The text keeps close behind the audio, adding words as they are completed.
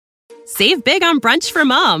Save big on brunch for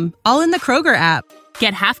mom, all in the Kroger app.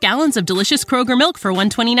 Get half gallons of delicious Kroger milk for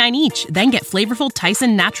 $1.29 each. Then get flavorful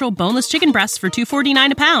Tyson natural boneless chicken breasts for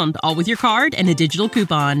 $2.49 a pound, all with your card and a digital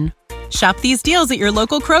coupon. Shop these deals at your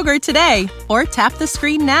local Kroger today, or tap the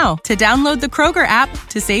screen now to download the Kroger app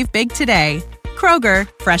to save big today. Kroger,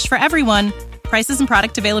 fresh for everyone. Prices and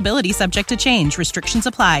product availability subject to change. Restrictions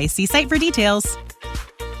apply. See site for details.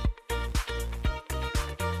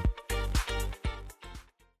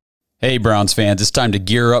 Hey, Browns fans, it's time to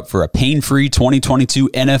gear up for a pain-free 2022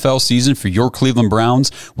 NFL season for your Cleveland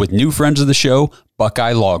Browns with new friends of the show,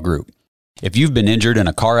 Buckeye Law Group. If you've been injured in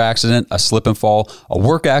a car accident, a slip and fall, a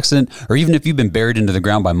work accident, or even if you've been buried into the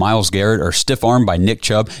ground by Myles Garrett or stiff-armed by Nick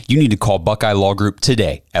Chubb, you need to call Buckeye Law Group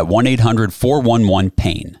today at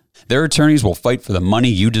 1-800-411-PAIN. Their attorneys will fight for the money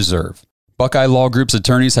you deserve. Buckeye Law Group's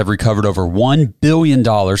attorneys have recovered over $1 billion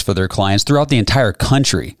for their clients throughout the entire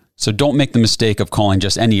country. So don't make the mistake of calling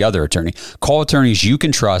just any other attorney. Call attorneys you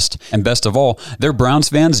can trust, and best of all, they're Browns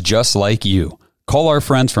fans just like you. Call our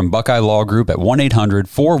friends from Buckeye Law Group at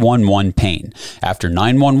 1-800-411-PAIN. After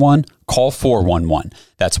 911, call 411.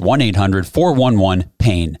 That's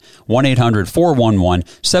 1-800-411-PAIN.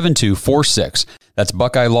 1-800-411-7246. That's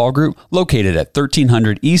Buckeye Law Group, located at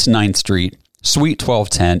 1300 East 9th Street, Suite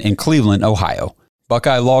 1210 in Cleveland, Ohio.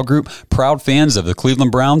 Buckeye Law Group, proud fans of the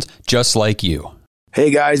Cleveland Browns just like you. Hey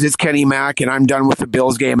guys, it's Kenny Mack, and I'm done with the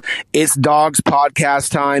Bills game. It's Dawgs podcast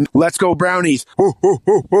time. Let's go Brownies. Woo, woo,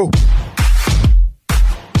 woo, woo.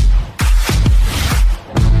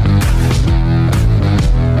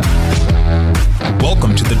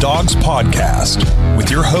 Welcome to the Dawgs podcast with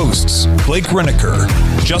your hosts, Blake Reneker,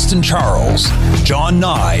 Justin Charles, John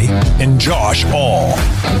Nye, and Josh All.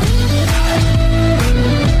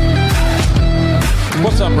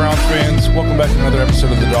 What's up, Browns fans? Welcome back to another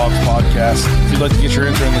episode of the Dawgs Podcast. If you'd like to get your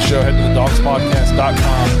intro in the show, head to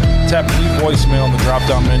thedawgspodcast.com. Tap leave voicemail in the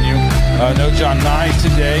drop-down menu. No John Nye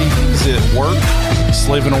today. He's at work,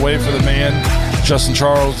 slaving away for the man. Justin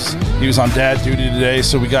Charles, he was on dad duty today,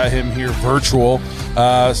 so we got him here virtual.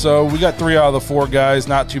 So we got 3 out of the 4 guys.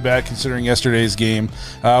 Not too bad considering yesterday's game.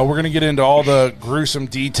 We're going to get into all the gruesome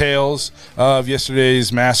details of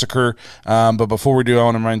yesterday's massacre. But before we do, I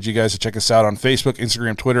want to remind you guys to check us out on Facebook,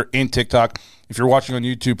 Instagram, Twitter, and TikTok. If you're watching on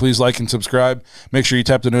YouTube, please like and subscribe. Make sure you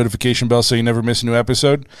tap the notification bell so you never miss a new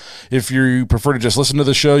episode. If you prefer to just listen to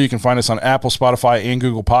the show, you can find us on Apple, Spotify, and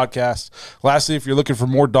Google Podcasts. Lastly, if you're looking for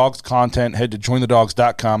more Dawgs content, head to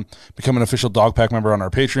jointhedawgs.com. Become an official Dog Pack member on our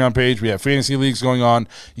Patreon page. We have fantasy leagues going on.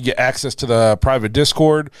 You get access to the private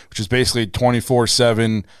Discord, which is basically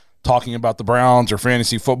 24/7 talking about the Browns or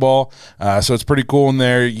fantasy football. So it's pretty cool in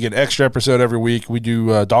there. You get an extra episode every week. We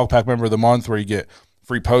do Dog Pack Member of the Month where you get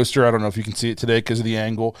free poster. I don't know if you can see it today because of the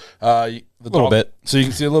angle. A little bit. So you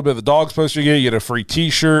can see a little bit of the Dawgs poster you get a free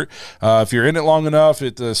T-shirt. If you're in it long enough,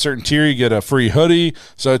 at a certain tier, you get a free hoodie.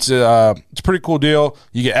 So it's a pretty cool deal.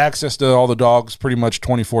 You get access to all the Dawgs pretty much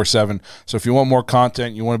 24/7. So if you want more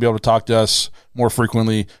content, you want to be able to talk to us more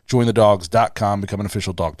frequently, jointhedawgs.com, become an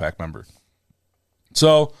official Dog Pack member.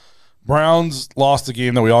 So Browns lost the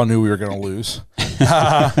game that we all knew we were going to lose.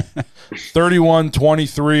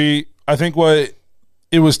 31-23. I think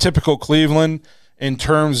it was typical Cleveland in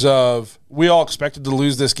terms of we all expected to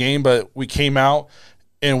lose this game, but we came out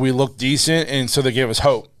and we looked decent, and so they gave us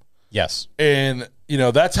hope. Yes. And,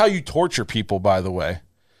 that's how you torture people, by the way.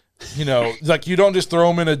 Like you don't just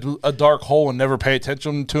throw them in a dark hole and never pay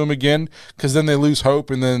attention to them again because then they lose hope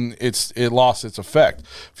and then it lost its effect.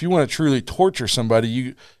 If you want to truly torture somebody,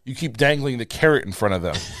 you keep dangling the carrot in front of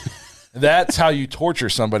them. That's how you torture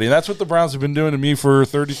somebody. And that's what the Browns have been doing to me for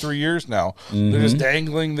 33 years now. Mm-hmm. They're just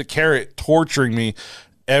dangling the carrot, torturing me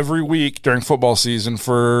every week during football season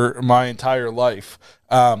for my entire life.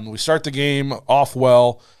 We start the game off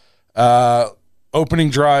well. Opening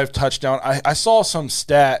drive, touchdown. I saw some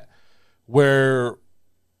stat where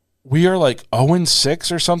we are like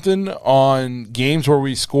 0-6 or something on games where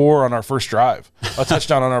we score on our first drive, a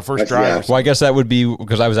touchdown on our first drive. Yeah. Well, I guess that would be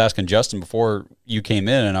because I was asking Justin before you came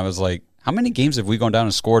in, and I was like, how many games have we gone down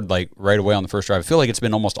and scored like right away on the first drive? I feel like it's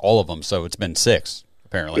been almost all of them, so it's been 6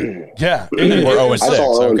 apparently. Yeah, we're 0-6. I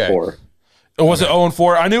saw 0-4. Okay. Was it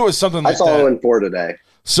 0-4? I knew it was something like that. I saw 0-4 today.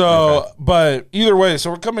 So, but either way,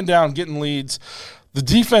 so we're coming down, getting leads. The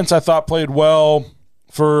defense, I thought, played well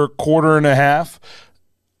for a quarter and a half.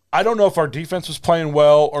 I don't know if our defense was playing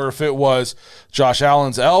well or if it was Josh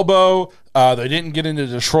Allen's elbow. They didn't get into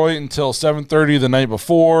Detroit until 7:30 the night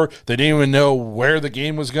before. They didn't even know where the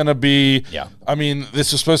game was going to be. Yeah. I mean,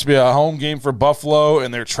 this was supposed to be a home game for Buffalo,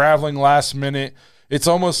 and they're traveling last minute. It's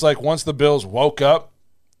almost like once the Bills woke up,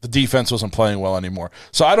 the defense wasn't playing well anymore.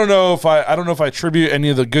 So I don't know if I attribute any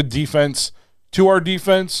of the good defense to our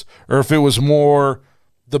defense, or if it was more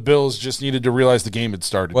the Bills just needed to realize the game had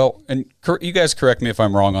started. Well, and you guys correct me if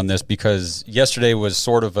I'm wrong on this, because yesterday was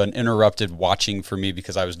sort of an interrupted watching for me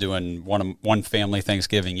because I was doing one family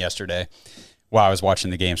Thanksgiving yesterday while I was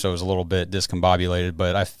watching the game, so it was a little bit discombobulated.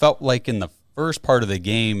 But I felt like in the first part of the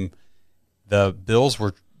game, the Bills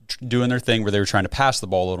were doing their thing where they were trying to pass the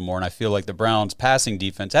ball a little more, and I feel like the Browns' passing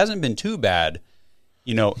defense hasn't been too bad.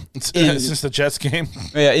 Since the Jets game?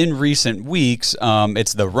 Yeah, in recent weeks,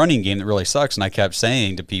 it's the running game that really sucks. And I kept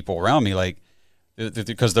saying to people around me, like,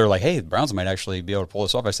 because they're like, hey, the Browns might actually be able to pull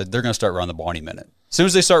this off. I said, they're going to start running the ball any minute. As soon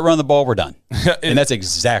as they start running the ball, we're done. And that's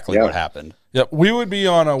exactly what happened. Yep. We would be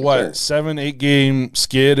on a, 7-8 game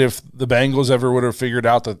skid if the Bengals ever would have figured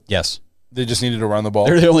out that they just needed to run the ball.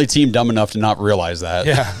 They're the only team dumb enough to not realize that.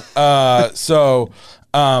 Yeah.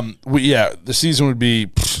 The season would be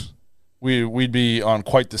we'd be on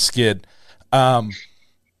quite the skid.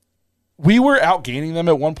 We were outgaining them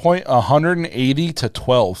at one point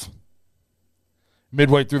 180-12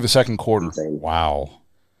 midway through the second quarter. Wow.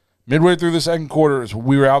 Midway through the second quarter,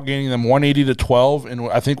 we were outgaining them 180-12, and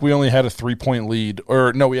I think we only had a 3-point lead.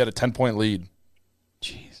 Or, no, we had a 10-point lead.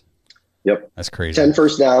 Jeez. Yep. That's crazy. 10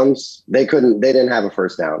 first downs. They didn't have a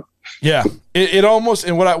first down. Yeah. It almost,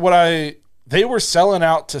 and they were selling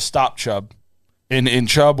out to stop Chubb. And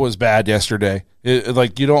Chubb was bad yesterday. He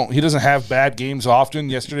doesn't have bad games often.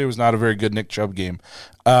 Yesterday was not a very good Nick Chubb game.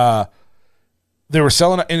 They were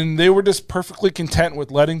selling, and they were just perfectly content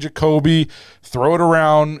with letting Jacoby throw it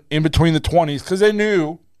around in between the 20s because they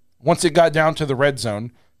knew once it got down to the red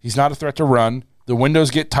zone, he's not a threat to run. The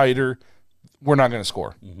windows get tighter. We're not going to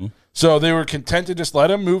score. Mm-hmm. So they were content to just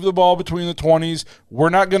let him move the ball between the 20s. We're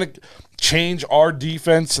not going to change our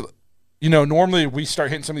defense. Normally we start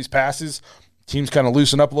hitting some of these passes, teams kind of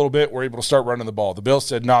loosen up a little bit. We're able to start running the ball. The Bills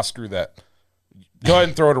said, nah, screw that. Go ahead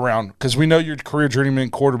and throw it around because we know your career journeyman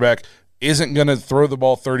quarterback isn't going to throw the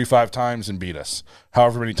ball 35 times and beat us.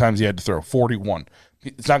 However many times he had to throw, 41.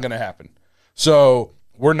 It's not going to happen. So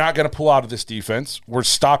we're not going to pull out of this defense. We're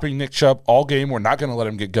stopping Nick Chubb all game. We're not going to let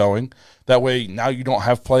him get going. That way now you don't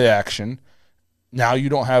have play action. Now you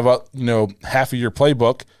don't have half of your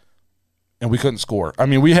playbook, and we couldn't score. I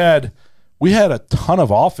mean, we had a ton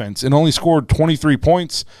of offense and only scored 23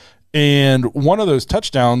 points, and one of those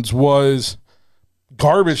touchdowns was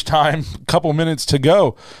garbage time, a couple minutes to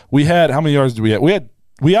go. We had, how many yards did we have?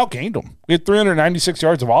 We outgained them. We had 396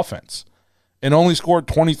 yards of offense and only scored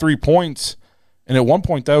 23 points. And at one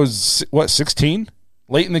point that was 16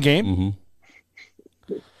 late in the game.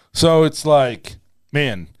 Mm-hmm. So it's like,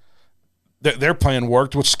 man, their plan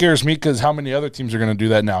worked, which scares me because how many other teams are going to do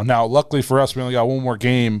that now? Now, luckily for us, we only got one more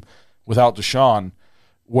game without Deshaun,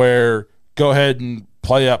 where go ahead and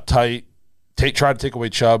play up tight, try to take away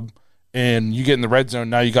Chubb, and you get in the red zone.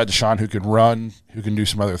 Now you got Deshaun who can run, who can do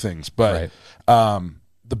some other things. But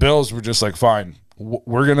the Bills were just like, fine,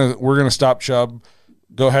 we're gonna stop Chubb.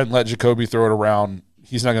 Go ahead and let Jacoby throw it around.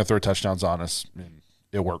 He's not gonna throw touchdowns on us. And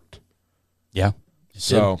it worked. Yeah.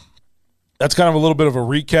 So that's kind of a little bit of a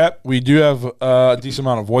recap. We do have a decent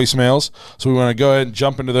amount of voicemails, so we want to go ahead and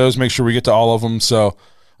jump into those. Make sure we get to all of them. So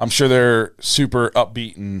I'm sure they're super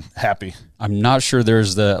upbeat and happy. I'm not sure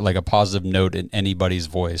there's a positive note in anybody's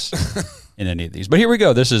voice in any of these. But here we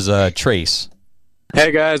go. This is Trace.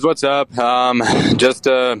 Hey, guys. What's up? Just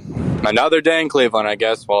another day in Cleveland, I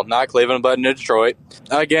guess. Well, not Cleveland, but in Detroit.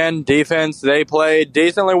 Again, defense, they played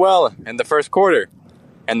decently well in the first quarter,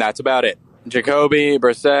 and that's about it. Jacoby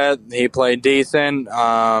Brissett, he played decent.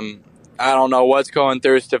 I don't know what's going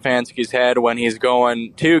through Stefanski's head when he's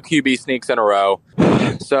going 2 QB sneaks in a row.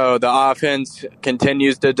 So the offense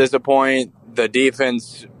continues to disappoint. The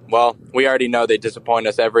defense, well, we already know they disappoint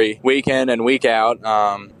us every week in and week out.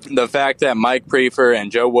 The fact that Mike Prefer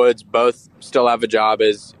and Joe Woods both still have a job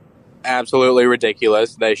is absolutely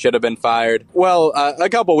ridiculous. They should have been fired, a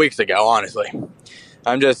couple weeks ago, honestly.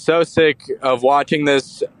 I'm just so sick of watching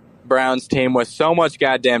this Browns team with so much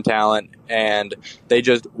goddamn talent, and they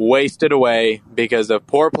just wasted away because of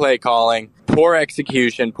poor play calling, poor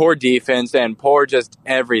execution, poor defense, and poor just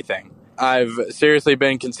everything. I've seriously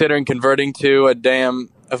been considering converting to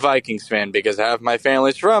a Vikings fan because half my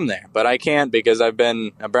family's from there, but I can't because I've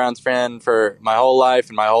been a Browns fan for my whole life,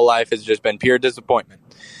 and my whole life has just been pure disappointment.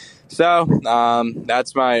 So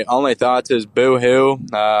that's my only thoughts is boo-hoo.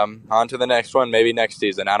 On to the next one, maybe next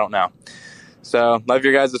season. I don't know. So, love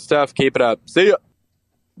your guys' stuff. Keep it up. See ya.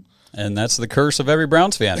 And that's the curse of every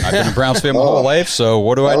Browns fan. I've been a Browns fan my whole life, so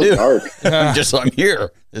what do I do? Dark. I'm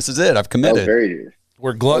here. This is it. I've committed.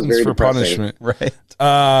 We're gluttons for punishment. Right.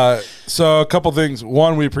 So a couple things.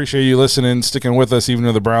 One, we appreciate you listening, sticking with us, even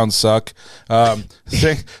though the Browns suck.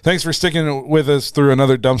 Thanks for sticking with us through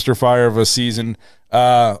another dumpster fire of a season.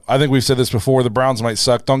 I think we've said this before. The Browns might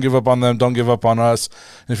suck. Don't give up on them. Don't give up on us.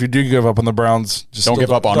 And if you do give up on the Browns, just don't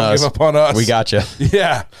give up on us. Give up on us. We got you.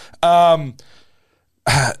 Yeah.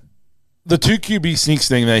 The 2 QB sneaks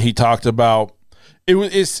thing that he talked about,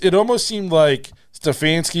 it almost seemed like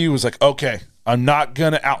Stefanski was like, okay, I'm not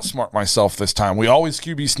going to outsmart myself this time. We always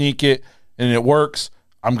QB sneak it, and it works.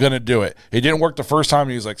 I'm going to do it. It didn't work the first time.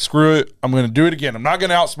 He was like, screw it. I'm going to do it again. I'm not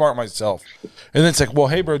going to outsmart myself. And then it's like, well,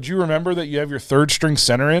 hey, bro, do you remember that you have your third-string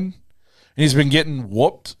center in? And he's been getting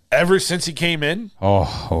whooped ever since he came in.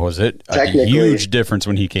 Oh, was it a huge difference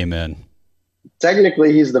when he came in?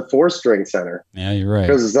 Technically, he's the 4th-string center. Yeah, you're right.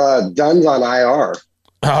 Because Dunn's on IR.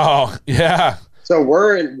 Oh, yeah. So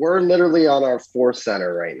we're literally on our 4th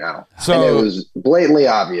center right now. So and it was blatantly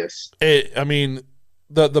obvious.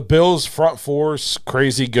 The Bills' front four's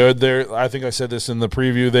crazy good. There, I think I said this in the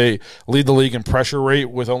preview. They lead the league in pressure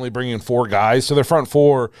rate with only bringing 4 guys. So their front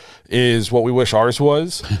 4 is what we wish ours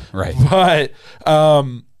was. Right. But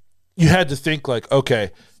you had to think like,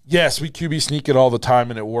 okay, yes, we QB sneak it all the time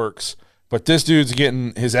and it works. But this dude's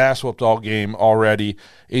getting his ass whooped all game already.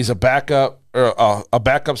 He's a backup,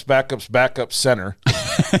 backup center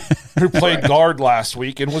who played guard last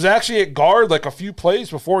week and was actually at guard like a few plays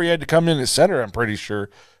before he had to come in at center, I'm pretty sure.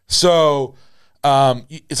 So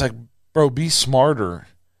it's like, bro, be smarter.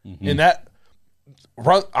 Mm-hmm. And that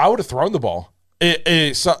run, I would have thrown the ball.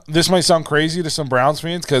 This might sound crazy to some Browns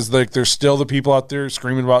fans because like there's still the people out there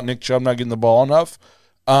screaming about Nick Chubb not getting the ball enough.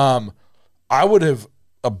 I would have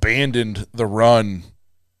abandoned the run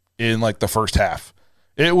in like the first half.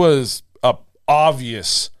 It was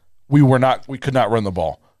obvious we could not run the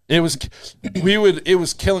ball. It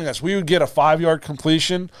was killing us. We would get a 5-yard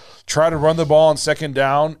completion, try to run the ball on second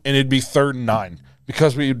down, and it'd be 3rd and 9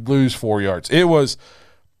 because we'd lose 4 yards.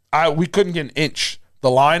 We couldn't get an inch.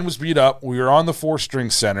 The line was beat up. We were on the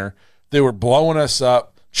 4th-string center. They were blowing us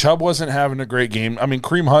up. Chubb wasn't having a great game. I mean,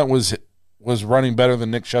 Kareem Hunt was running better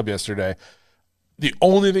than Nick Chubb yesterday. The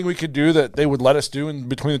only thing we could do that they would let us do in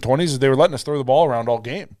between the 20s is they were letting us throw the ball around all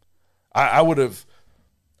game. I would have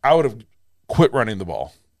quit running the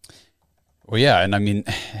ball. Well, yeah,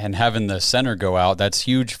 and having the center go out, that's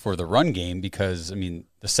huge for the run game because, the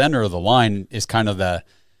center of the line is kind of the,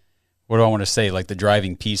 what do I want to say, like the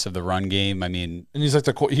driving piece of the run game. And he's like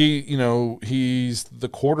he's the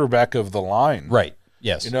quarterback of the line. Right,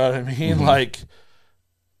 yes. You know what I mean? Mm-hmm. Like,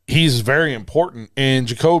 he's very important. And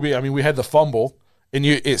Jacoby, we had the fumble, and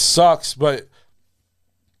it sucks, but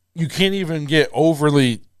you can't even get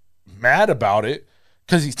overly mad about it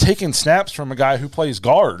because he's taking snaps from a guy who plays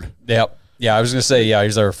guard. Yep. Yeah, I was going to say,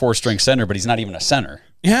 he's our 4th-string center, but he's not even a center.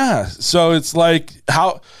 Yeah, so it's like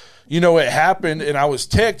how, it happened, and I was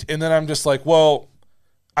ticked, and then I'm just like, well,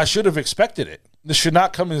 I should have expected it. This should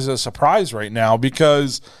not come as a surprise right now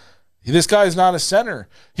because this guy's not a center.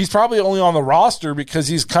 He's probably only on the roster because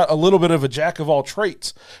he's a little bit of a jack of all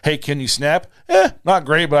traits. Hey, can you snap? Not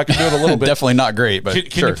great, but I can do it a little bit. Definitely not great, but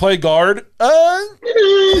can you play guard?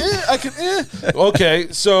 I can.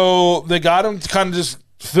 Okay, so they got him to kind of just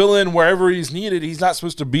fill in wherever he's needed. He's not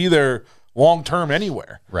supposed to be there long term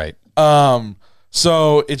anywhere. Right.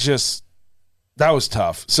 So it just, that was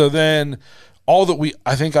tough. So then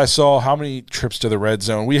I think I saw how many trips to the red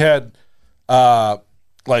zone. We had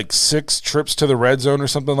like 6 trips to the red zone or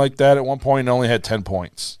something like that at one point and only had 10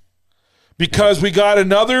 points. Because we got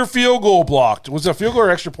another field goal blocked. Was it a field goal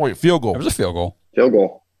or extra point? Field goal. It was a field goal. Field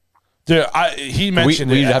goal. Dude, he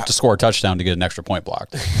mentioned we'd have to score a touchdown to get an extra point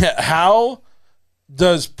blocked. How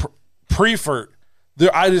does Prefer?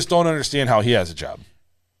 I just don't understand how he has a job.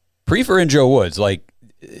 Prefer and Joe Woods,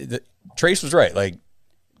 Trace was right. Like,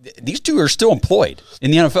 these two are still employed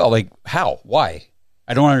in the NFL. Like, how? Why?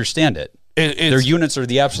 I don't understand it. Their units are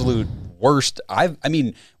the absolute worst.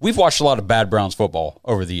 We've watched a lot of bad Browns football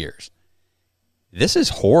over the years. This is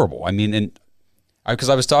horrible. Because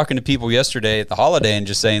I was talking to people yesterday at the holiday and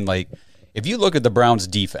just saying, like, if you look at the Browns'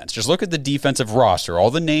 defense, just look at the defensive roster, all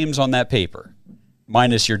the names on that paper,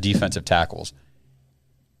 minus your defensive tackles.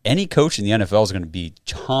 Any coach in the NFL is going to be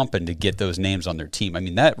chomping to get those names on their team.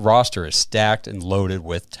 That roster is stacked and loaded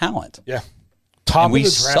with talent. Yeah. Top and we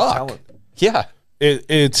suck. Talent. Yeah.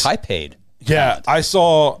 It's high paid. Yeah. Talent. I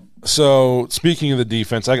saw, so speaking of the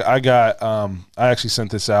defense, I actually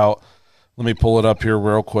sent this out. Let me pull it up here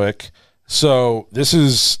real quick. So this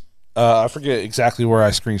is, I forget exactly where I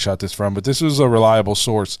screenshot this from, but this is a reliable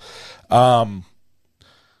source. It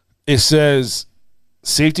says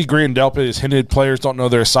Safety Grant Delpit has hinted players don't know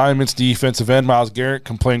their assignments. Defensive end Myles Garrett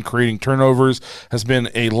complained creating turnovers has been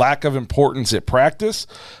a lack of importance at practice.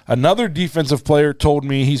 Another defensive player told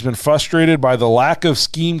me he's been frustrated by the lack of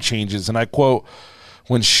scheme changes, and I quote,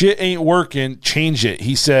 "When shit ain't working, change it."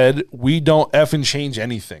 He said, "We don't effing change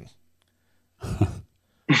anything."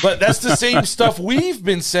 But that's the same stuff we've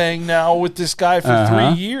been saying now with this guy for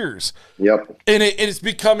 3 years. Yep. And it's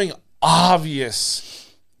becoming obvious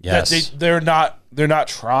that they're not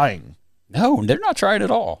trying. No, they're not trying at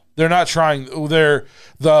all. They're not trying.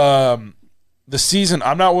 The season,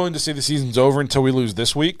 I'm not willing to say the season's over until we lose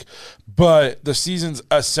this week, but the season's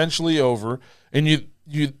essentially over, and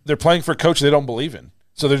they're playing for a coach they don't believe in.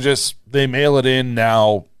 So they mail it in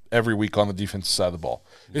now every week on the defensive side of the ball.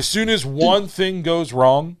 As soon as one thing goes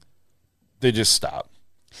wrong, they just stop.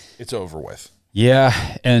 It's over with.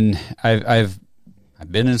 Yeah, and I've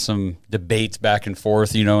been in some debates back and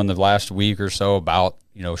forth, in the last week or so about,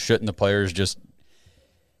 shouldn't the players just,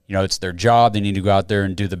 it's their job. They need to go out there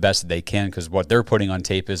and do the best that they can because what they're putting on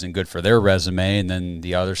tape isn't good for their resume. And then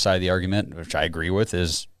the other side of the argument, which I agree with,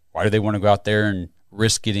 is why do they want to go out there and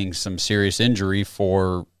risk getting some serious injury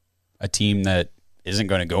for a team that isn't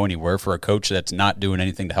going to go anywhere, for a coach that's not doing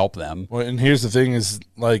anything to help them? Well, and here's the thing is,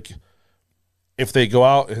 if they go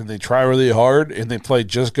out and they try really hard and they play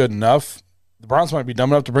just good enough, the Browns might be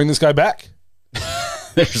dumb enough to bring this guy back.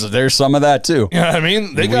 There's some of that too. You know what I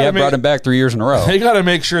mean? We have brought him back 3 years in a row. They got to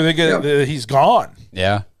make sure that he's gone.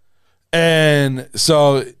 Yeah. And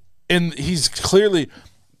so, he's clearly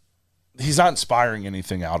he's not inspiring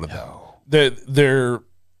anything out of them.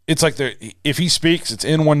 It's like if he speaks, it's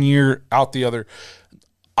in 1 year, out the other.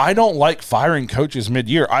 I don't like firing coaches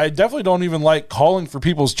mid-year. I definitely don't even like calling for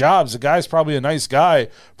people's jobs. The guy's probably a nice guy,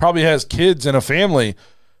 probably has kids and a family.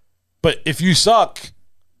 But if you suck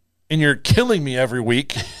and you're killing me every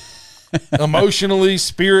week, emotionally,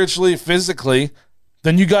 spiritually, physically,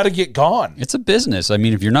 then you got to get gone. It's a business. I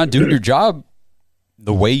mean, if you're not doing your job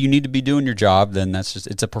the way you need to be doing your job, then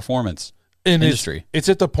it's a performance industry. It's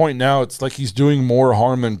at the point now, it's like he's doing more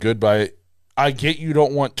harm than good by I get you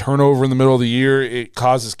don't want turnover in the middle of the year. It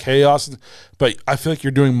causes chaos. But I feel like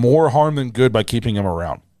you're doing more harm than good by keeping him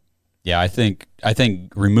around. Yeah, I think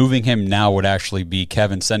removing him now would actually be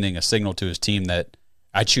Kevin sending a signal to his team that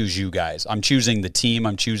I choose you guys. I'm choosing the team.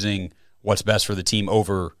 I'm choosing what's best for the team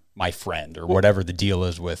over my friend or whatever the deal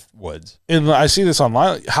is with Woods. And I see this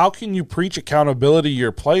online. How can you preach accountability to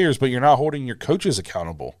your players, but you're not holding your coaches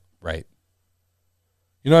accountable? Right.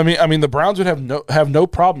 You know what I mean? I mean, the Browns would have no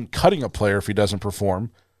problem cutting a player if he doesn't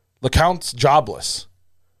perform. LeCount's jobless.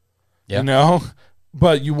 Yeah.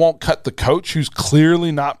 But you won't cut the coach who's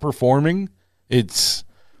clearly not performing.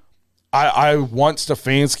 I want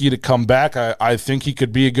Stefanski to come back. I think he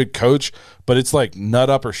could be a good coach, but it's like nut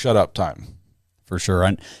up or shut up time. For sure.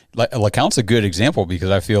 And LeCount's a good example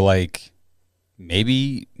because I feel like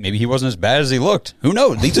maybe he wasn't as bad as he looked. Who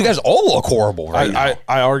knows? These guys all look horrible right now.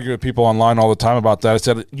 I argue with people online all the time about that. I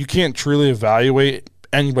said you can't truly evaluate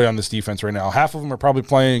anybody on this defense right now. Half of them are probably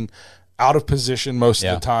playing out of position most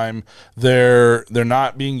of the time. They're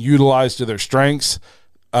not being utilized to their strengths.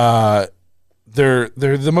 They're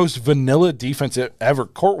the most vanilla defense ever.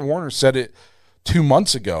 Kurt Warner said it 2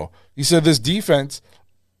 months ago. He said this defense,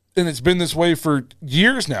 and it's been this way for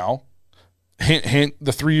years now. Hint, hint,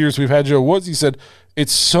 the 3 years we've had Joe Woods, he said,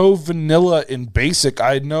 it's so vanilla and basic.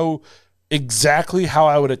 I know exactly how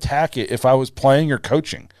I would attack it if I was playing or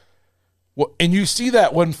coaching. Well, and you see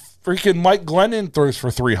that when freaking Mike Glennon throws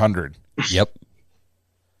for 300. Yep.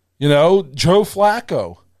 Joe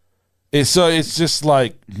Flacco. It's just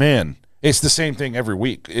like, man, it's the same thing every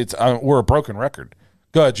week. We're a broken record.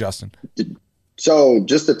 Go ahead, Justin. So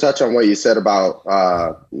just to touch on what you said about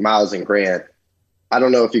Myles and Grant, I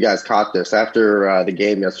don't know if you guys caught this. After the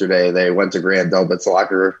game yesterday, they went to Grant Delpit's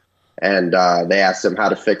locker and they asked him how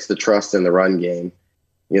to fix the trust in the run game,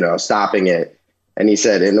 stopping it. And he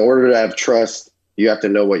said, in order to have trust, you have to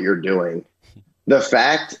know what you're doing. The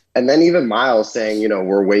fact, and then even Myles saying,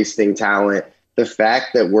 we're wasting talent. The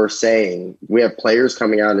fact that we're saying, we have players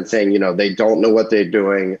coming out and saying, they don't know what they're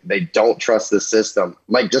doing. They don't trust the system.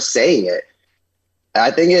 Like just saying it. I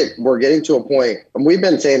think we're getting to a point, and we've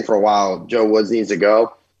been saying for a while, Joe Woods needs to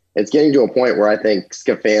go. It's getting to a point where I think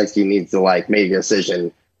Stefanski needs to make a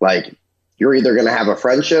decision. Like, you're either going to have a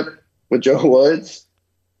friendship with Joe Woods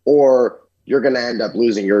or you're going to end up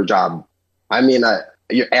losing your job. I mean,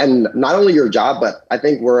 and not only your job, but I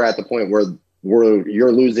think we're at the point where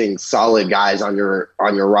you're losing solid guys on your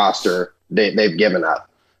roster. They've given up.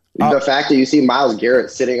 The fact that you see Myles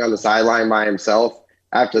Garrett sitting on the sideline by himself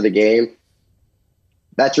after the game,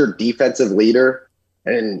 that's your defensive leader.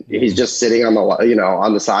 and he's just sitting on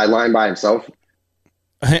the sideline by himself.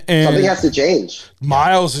 And something has to change.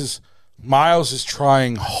 Miles is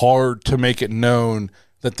trying hard to make it known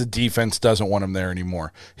that the defense doesn't want him there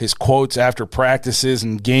anymore. His quotes after practices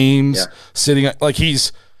and games, sitting like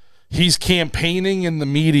he's campaigning in the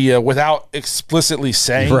media without explicitly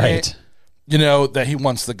saying it, that he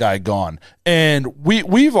wants the guy gone. And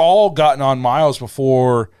we've all gotten on Miles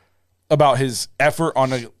before about his effort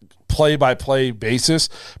on a play-by-play basis.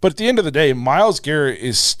 But at the end of the day, Myles Garrett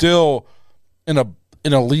is still an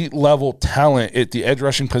elite level talent at the edge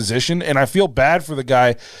rushing position, and I feel bad for the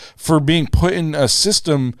guy for being put in a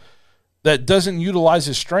system that doesn't utilize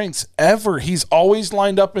his strengths ever. He's always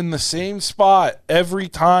lined up in the same spot every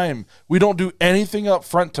time. We don't do anything up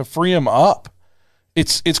front to free him up.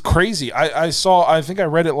 It's crazy. I think I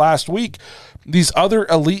read it last week. These other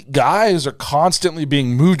elite guys are constantly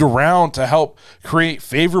being moved around to help create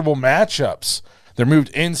favorable matchups. They're moved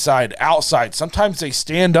inside, outside. Sometimes they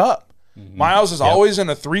stand up. Miles is always in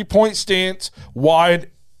a 3-point stance,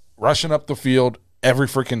 wide, rushing up the field every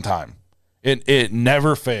freaking time. It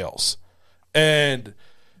never fails. And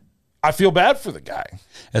I feel bad for the guy.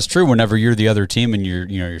 It's true. Whenever you're the other team and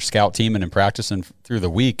you're scout team and in practicing through the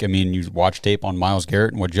week, I mean, you watch tape on Myles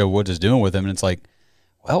Garrett and what Joe Woods is doing with him, and it's like,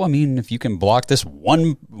 well, I mean, if you can block this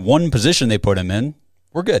one position they put him in,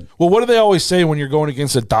 we're good. Well, what do they always say when you're going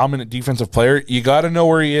against a dominant defensive player? You got to know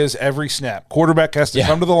where he is every snap. Quarterback has to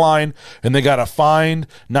come to the line, and they got to find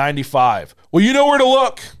 95. Well, you know where to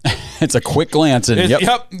look. It's a quick glance. And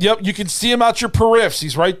Yep. You can see him out your periffs.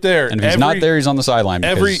 He's right there. And if he's not there, he's on the sideline.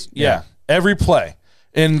 Every play.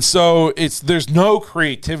 And so there's no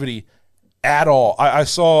creativity at all. I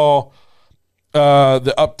saw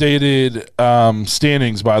the updated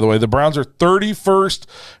standings, by the way. The Browns are 31st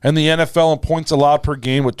in the NFL in points allowed per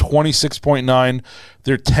game with 26.9.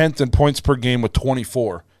 They're 10th in points per game with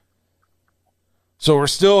 24. So we're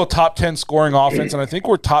still a top 10 scoring offense, and I think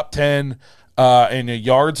we're top 10 in a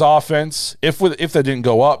yards offense, if that didn't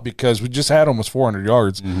go up, because we just had almost 400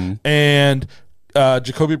 yards. And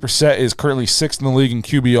Jacoby Brissett is currently 6th in the league in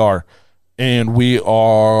QBR, and we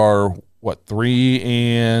are,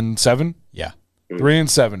 3-7? Yeah.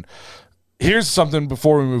 3-7. Here's something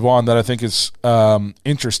before we move on that I think is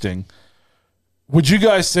interesting. Would you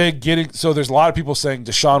guys say so there's a lot of people saying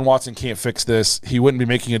Deshaun Watson can't fix this. He wouldn't be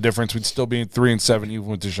making a difference. We'd still be in 3-7 even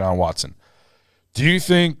with Deshaun Watson. Do you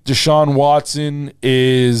think Deshaun Watson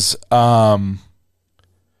is do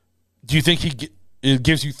you think it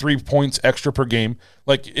gives you 3 points extra per game?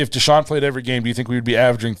 Like if Deshaun played every game, do you think we would be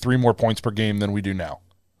averaging 3 more points per game than we do now?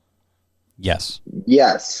 Yes.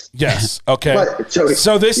 Okay. But,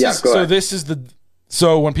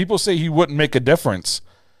 so when people say he wouldn't make a difference,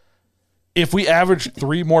 if we averaged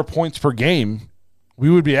 3 more points per game, we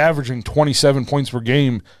would be averaging 27 points per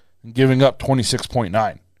game and giving up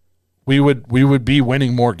 26.9. We would be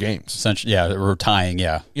winning more games. Essentially, we're tying.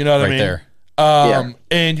 Yeah, you know what I mean. There.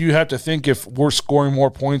 And you have to think if we're scoring more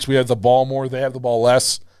points, we have the ball more, they have the ball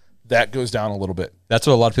less. That goes down a little bit. That's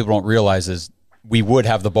what a lot of people don't realize is we would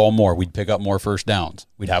have the ball more. We'd pick up more first downs.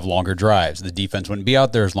 We'd have longer drives. The defense wouldn't be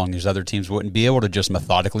out there as long as other teams wouldn't be able to just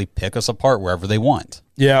methodically pick us apart wherever they want.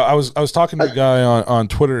 Yeah, I was talking to a guy on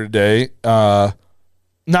Twitter today.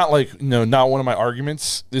 Not one of my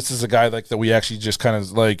arguments. This is a guy that we actually just kind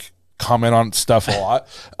of comment on stuff a lot.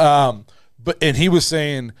 And he was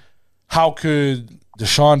saying, how could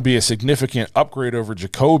Deshaun be a significant upgrade over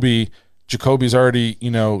Jacoby? Jacoby's already,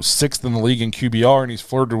 6th in the league in QBR, and he's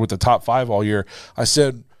flirted with the top 5 all year. I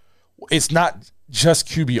said, it's not just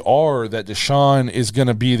QBR that Deshaun is going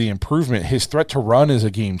to be the improvement. His threat to run is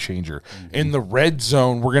a game changer. In the red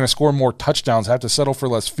zone, we're going to score more touchdowns, have to settle for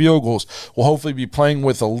less field goals. We'll hopefully be playing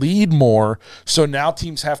with a lead more, so now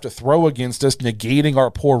teams have to throw against us, negating our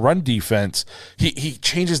poor run defense. He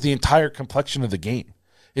changes the entire complexion of the game.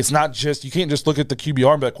 It's not just, you can't just look at the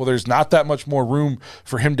QBR and be like, well, there's not that much more room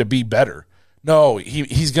for him to be better. No,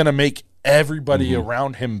 he's going to make everybody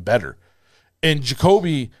around him better. And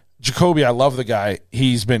Jacoby, I love the guy.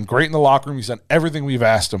 He's been great in the locker room. He's done everything we've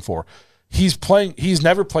asked him for. He's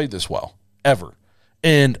never played this well, ever.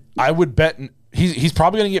 And I would bet he's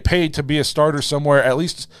probably going to get paid to be a starter somewhere, at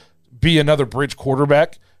least be another bridge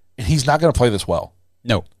quarterback, and he's not going to play this well.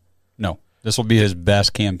 No. This will be his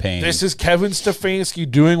best campaign. This is Kevin Stefanski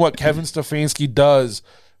doing what Kevin Stefanski does.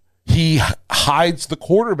 He hides the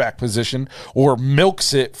quarterback position or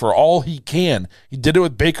milks it for all he can. He did it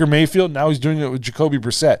with Baker Mayfield. Now he's doing it with Jacoby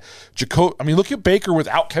Brissett. Look at Baker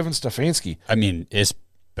without Kevin Stefanski. It's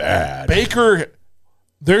bad. Baker,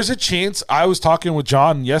 there's a chance. I was talking with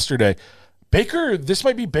John yesterday. This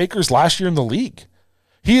might be Baker's last year in the league.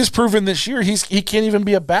 He has proven this year he can't even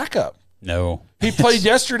be a backup. No. He played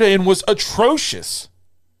yesterday and was atrocious.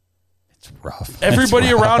 It's rough. Everybody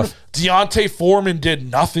It's rough. around Deontay Foreman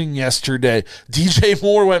did nothing yesterday. DJ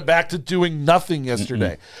Moore went back to doing nothing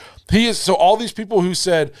yesterday. So all these people who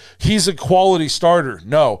said he's a quality starter,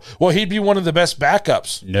 no. Well, he'd be one of the best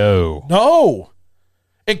backups. No.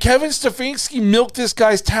 And Kevin Stefanski milked this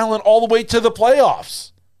guy's talent all the way to the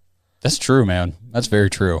playoffs. That's true, man. That's very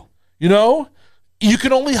true. You know, you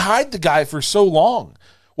can only hide the guy for so long.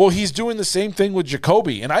 Well, he's doing the same thing with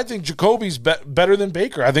Jacoby, and I think Jacoby's better than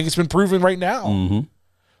Baker. I think it's been proven right now. Mm-hmm.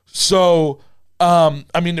 So, I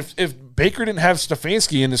mean, if Baker didn't have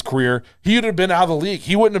Stefanski in his career, he would have been out of the league.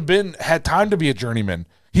 He wouldn't have had time to be a journeyman.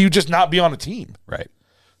 He would just not be on a team. Right.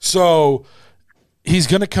 So he's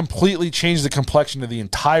going to completely change the complexion of the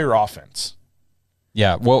entire offense.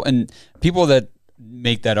 Yeah, well, and people that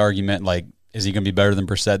make that argument, like, is he going to be better than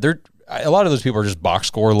Brissett? A lot of those people are just box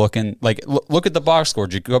score looking. Like, look at the box score.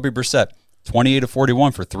 Jacoby Brissett, 28 of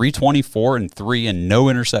 41 for 324 and 3 and no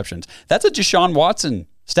interceptions. That's a Deshaun Watson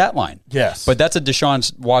stat line. Yes. But that's a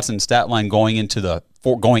Deshaun Watson stat line going into the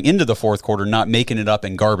fourth quarter, not making it up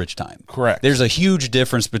in garbage time. Correct. There's a huge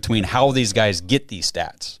difference between how these guys get these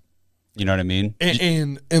stats. You know what I mean?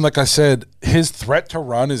 And like I said, his threat to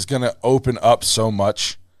run is going to open up so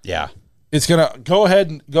much. Yeah. It's gonna go ahead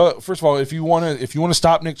and go. First of all, if you want to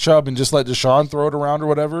stop Nick Chubb and just let Deshaun throw it around or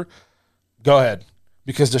whatever, go ahead,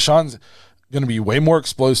 because Deshaun's going to be way more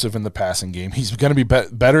explosive in the passing game. He's going to be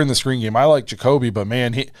better in the screen game. I like Jacoby, but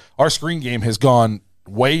man, our screen game has gone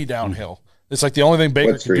way downhill. It's like the only thing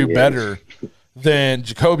Baker can do better than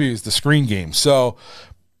Jacoby is the screen game. So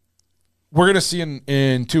we're going to see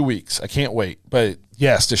in 2 weeks. I can't wait. But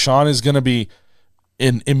yes, Deshaun is going to be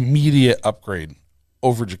an immediate upgrade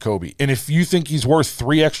over Jacoby. And if you think he's worth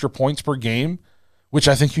 3 extra points per game, which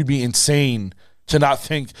I think you'd be insane to not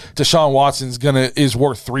think Deshaun Watson is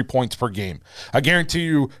worth 3 points per game. I guarantee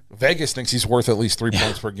you Vegas thinks he's worth at least 3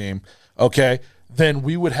 points per game. Okay, then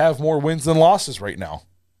we would have more wins than losses right now.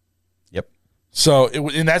 Yep. So,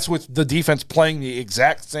 and that's with the defense playing the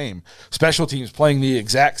exact same, special teams playing the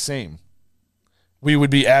exact same. We would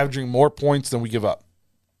be averaging more points than we give up.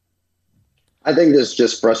 I think there's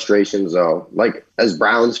just frustrations, though. Like, as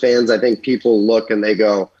Browns fans, I think people look and they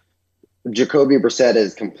go, Jacoby Brissett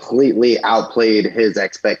has completely outplayed his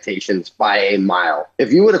expectations by a mile.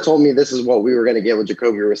 If you would have told me this is what we were going to get with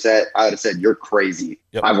Jacoby Brissett, I would have said, you're crazy.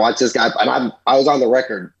 Yep. I've watched this guy, and I was on the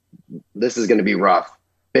record. This is going to be rough,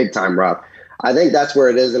 big time rough. I think that's where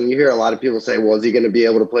it is. And you hear a lot of people say, well, is he going to be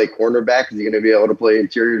able to play cornerback? Is he going to be able to play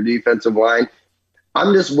interior defensive line?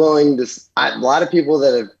 I'm just willing to – a lot of people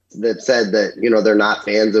that said that, you know, they're not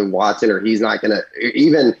fans of Watson, or he's not going to –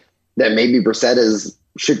 even that maybe Brissett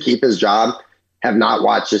should keep his job, have not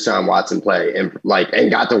watched Deshaun Watson play and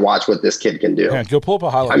got to watch what this kid can do. Yeah, go pull up a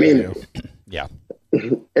highlight. I mean, yeah,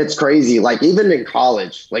 it's crazy. Like, even in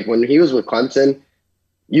college, like when he was with Clemson,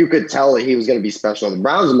 you could tell that he was going to be special. The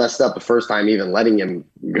Browns messed up the first time even letting him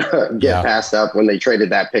get passed up when they traded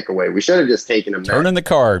that pick away. We should have just taken him. Turning the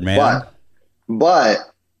card, man.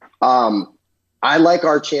 But I like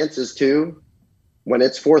our chances too. When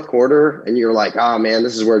it's fourth quarter and you're like, oh man,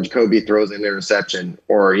 this is where Jacoby throws an interception,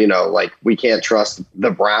 or, you know, like, we can't trust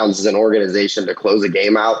the Browns as an organization to close a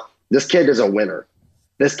game out. This kid is a winner.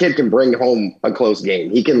 This kid can bring home a close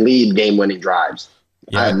game. He can lead game-winning drives.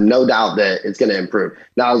 Yeah. I have no doubt that it's going to improve.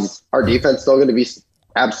 Now, is our defense still going to be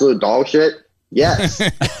absolute dog shit? Yes.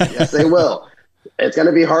 Yes, they will. It's going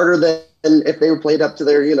to be harder than if they played up to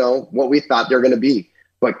their, you know, what we thought they're going to be.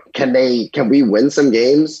 But can we win some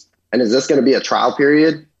games? And is this going to be a trial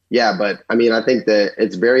period? Yeah, but I mean, I think that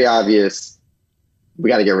it's very obvious we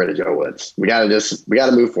got to get rid of Joe Woods. We got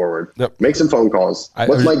to move forward. Yep. Make some phone calls.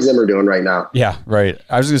 What's Mike Zimmer doing right now? Yeah, right.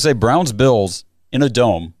 I was going to say Browns-Bills in a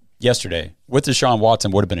dome yesterday with Deshaun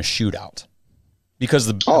Watson would have been a shootout.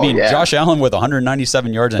 Because, Josh Allen with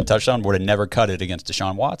 197 yards and a touchdown would have never cut it against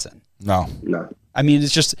Deshaun Watson. No. I mean,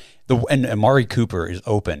 it's just and Amari Cooper is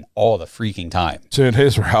open all the freaking time. Dude,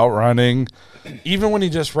 his route running, even when he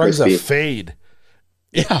just runs a fade.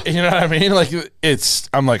 Yeah. You know what I mean? Like,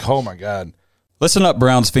 I'm like, oh my God. Listen up,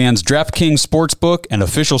 Browns fans. DraftKings Sportsbook, an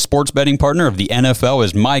official sports betting partner of the NFL,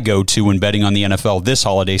 is my go-to when betting on the NFL this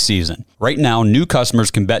holiday season. Right now, new customers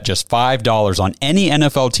can bet just $5 on any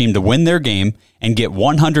NFL team to win their game and get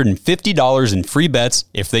 $150 in free bets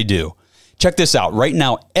if they do. Check this out. Right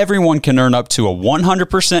now, everyone can earn up to a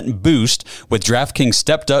 100% boost with DraftKings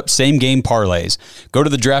stepped-up same-game parlays. Go to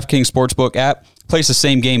the DraftKings Sportsbook app, place a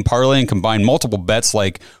same-game parlay, and combine multiple bets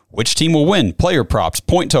like which team will win, player props,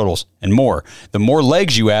 point totals, and more. The more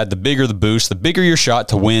legs you add, the bigger the boost, the bigger your shot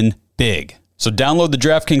to win big. So download the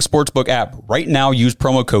DraftKings Sportsbook app right now. Use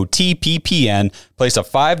promo code TPPN. Place a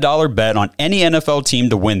 $5 bet on any NFL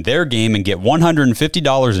team to win their game and get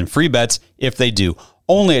 $150 in free bets if they do.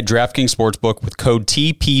 Only at DraftKings Sportsbook with code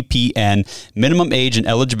TPPN. Minimum age and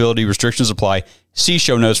eligibility restrictions apply. See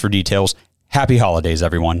show notes for details. Happy holidays,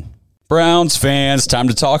 everyone. Browns fans, time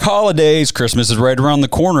to talk holidays. Christmas is right around the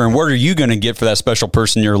corner, and what are you going to get for that special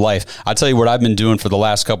person in your life? I'll tell you what I've been doing for the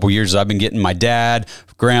last couple of years. I've been getting my dad,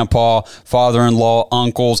 grandpa, father-in-law,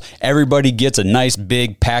 uncles. Everybody gets a nice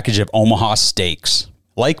big package of Omaha steaks.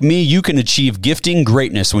 Like me, you can achieve gifting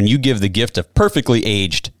greatness when you give the gift of perfectly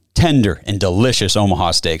aged, tender, and delicious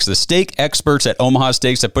Omaha steaks. The steak experts at Omaha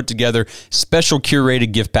Steaks have put together special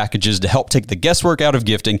curated gift packages to help take the guesswork out of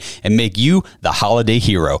gifting and make you the holiday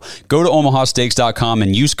hero. Go to omahasteaks.com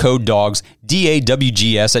and use code DAWGS,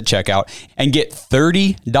 DAWGS at checkout, and get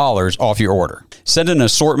 $30 off your order. Send an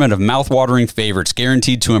assortment of mouth-watering favorites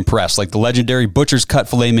guaranteed to impress, like the legendary Butcher's Cut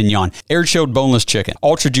Filet Mignon, air-chilled boneless chicken,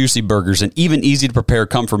 ultra-juicy burgers, and even easy-to-prepare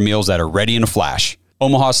comfort meals that are ready in a flash.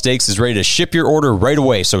 Omaha Steaks is ready to ship your order right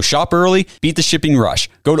away, so shop early, beat the shipping rush.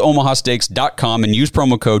 Go to omahasteaks.com and use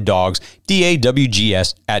promo code DAWGS,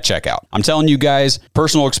 DAWGS, at checkout. I'm telling you guys,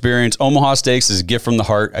 personal experience, Omaha Steaks is a gift from the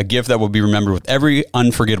heart, a gift that will be remembered with every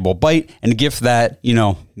unforgettable bite, and a gift that,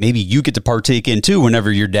 maybe you get to partake in too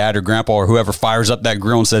whenever your dad or grandpa or whoever fires up that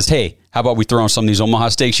grill and says, hey, how about we throw on some of these Omaha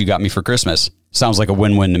Steaks you got me for Christmas? Sounds like a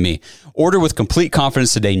win-win to me. Order with complete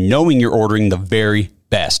confidence today, knowing you're ordering the very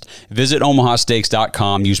best. Visit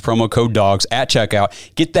omahasteaks.com. Use promo code DAWGS at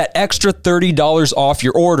checkout. Get that extra $30 off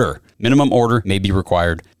your order. Minimum order may be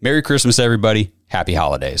required. Merry Christmas, everybody. Happy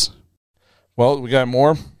holidays. Well, we got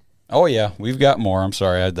more? Oh, yeah. We've got more. I'm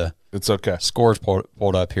sorry. I had the It's okay. scores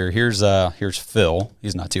pulled up here. Here's Phil.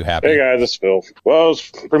 He's not too happy. Hey, guys. This is Phil. Well, it was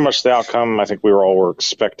pretty much the outcome I think we all were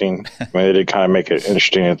expecting. I mean, they did kind of make it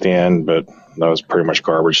interesting at the end, but that was pretty much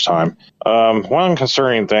garbage time. One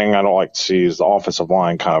concerning thing I don't like to see is the offensive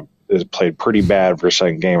line kind of is played pretty bad for a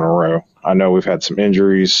second game in a row. I know we've had some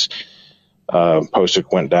injuries.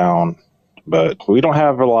 Postic went down, but we don't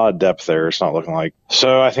have a lot of depth there. It's not looking like.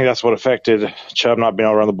 So I think that's what affected Chubb not being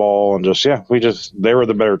able to run the ball. And they were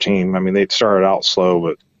the better team. I mean, they started out slow,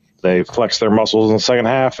 but they flexed their muscles in the second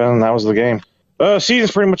half, and that was the game.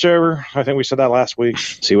 Season's pretty much over. I think we said that last week.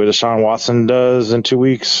 See what Deshaun Watson does in 2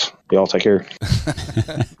 weeks. Y'all take care.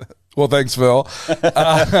 Well, thanks, Phil.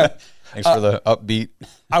 Thanks for the upbeat.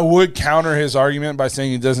 I would counter his argument by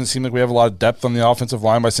saying it doesn't seem like we have a lot of depth on the offensive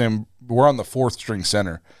line by saying we're on the fourth string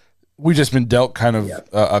center. We've just been dealt kind of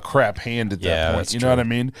a crap hand at that point. You know what I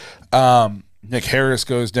mean? Nick Harris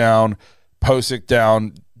goes down, Posick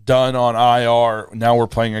down, Dunn on IR. Now we're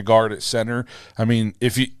playing a guard at center. I mean,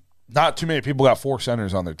 not too many people got four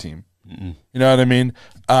centers on their team. Mm-mm. You know what I mean?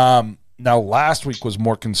 Now, last week was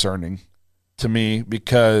more concerning to me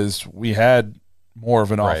because we had more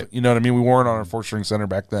of an offense. You know what I mean? We weren't on our four-string center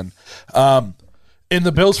back then. And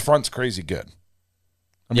the Bills' front's crazy good.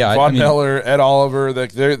 Von Miller, Ed Oliver,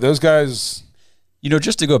 those guys.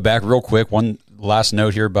 Just to go back real quick, one last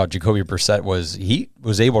note here about Jacoby Brissett was he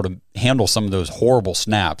was able to handle some of those horrible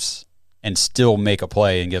snaps and still make a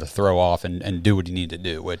play and get a throw off and do what he needed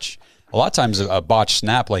to do, which a lot of times a botched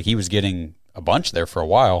snap, like he was getting a bunch there for a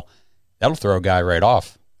while, that'll throw a guy right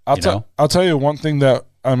off. I'll tell you one thing that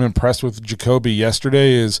I'm impressed with Jacoby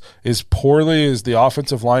yesterday is poorly as the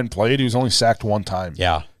offensive line played, he was only sacked one time.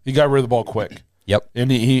 Yeah. He got rid of the ball quick. Yep.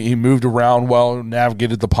 And he moved around well,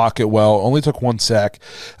 navigated the pocket well, only took one sack.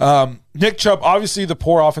 Nick Chubb, obviously the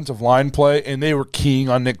poor offensive line play, and they were keying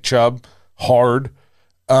on Nick Chubb hard.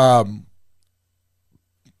 But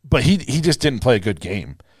he just didn't play a good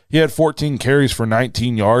game. He had 14 carries for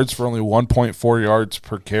 19 yards for only 1.4 yards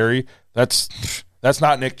per carry. That's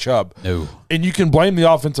not Nick Chubb. No. And you can blame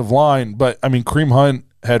the offensive line, but, I mean, Kareem Hunt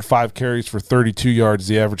had 5 carries for 32 yards,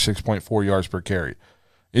 the average 6.4 yards per carry.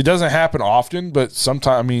 It doesn't happen often, but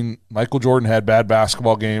sometimes, I mean, Michael Jordan had bad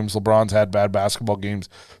basketball games. LeBron's had bad basketball games.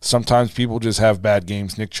 Sometimes people just have bad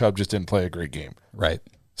games. Nick Chubb just didn't play a great game. Right.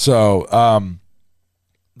 So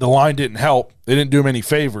the line didn't help. They didn't do him any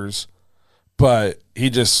favors, but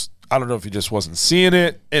I don't know if he just wasn't seeing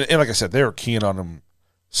it. And like I said, they were keying on him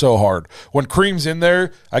so hard. When Kareem's in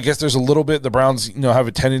there, I guess there's a little bit, the Browns, have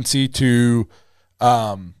a tendency to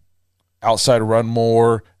outside run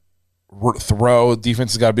more, throw.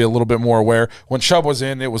 Defense has got to be a little bit more aware. When Chubb was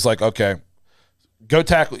in, it was like, okay, go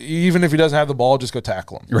tackle. Even if he doesn't have the ball, just go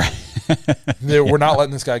tackle him. Right. We're not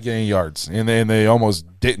letting this guy get any yards. And they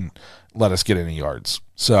almost didn't let us get any yards.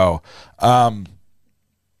 So I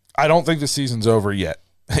don't think the season's over yet.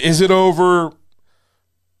 Is it over?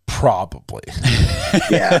 Probably.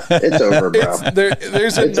 Yeah, it's over, bro.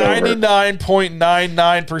 There's a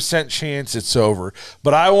 99.99% chance it's over.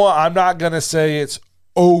 But I'm not going to say it's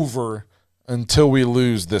over until we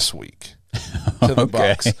lose this week to the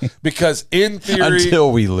Bucks. Because in theory,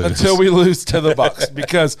 until we lose to the Bucks.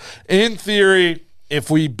 Because in theory,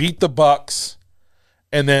 if we beat the Bucks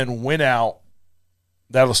and then win out,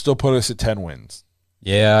 that'll still put us at 10 wins.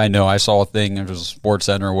 Yeah, I know. I saw a thing. It was Sports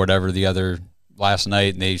Center or whatever last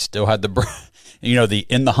night, and they still had the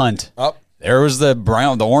in the hunt. Up there was the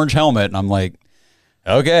orange helmet, and I'm like,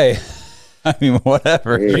 okay. I mean,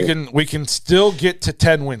 whatever. We can still get to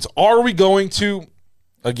 10 wins. Are we going to?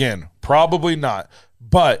 Again, probably not.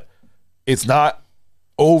 But it's not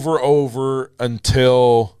over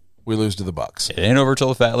until we lose to the Bucks. It ain't over till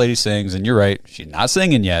the fat lady sings, and you're right. She's not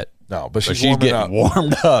singing yet. No, but she's getting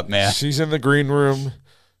warmed up, man. She's in the green room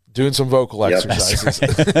doing some vocal exercises.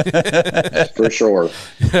 Right. For sure.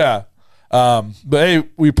 Yeah. But, hey,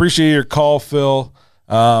 we appreciate your call, Phil.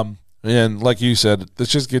 And like you said,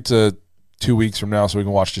 let's just get to 2 weeks from now so we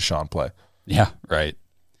can watch Deshaun play. Yeah, right.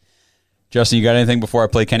 Justin, you got anything before I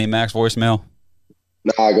play Kenny Mac's voicemail?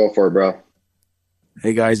 Nah, go for it, bro.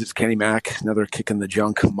 Hey, guys, it's Kenny Mac. Another Kick in the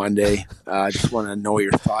Junk Monday. I just want to know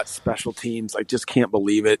your thoughts. Special teams. I just can't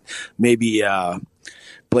believe it. Maybe,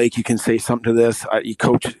 Blake, you can say something to this. You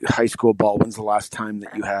coach high school ball. When's the last time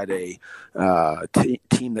that you had a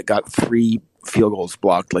team that got 3 field goals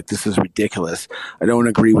blocked? Like, this is ridiculous. I don't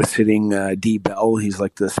agree with sitting D. Bell. He's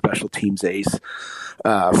like the special teams ace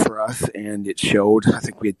for us, and it showed. I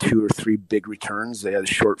think we had 2 or 3 big returns. They had a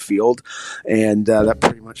short field, and that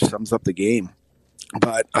pretty much sums up the game.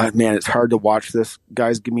 But, man, it's hard to watch this.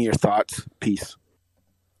 Guys, give me your thoughts. Peace.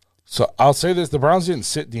 So I'll say this: the Browns didn't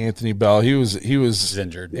sit D'Anthony Bell. He was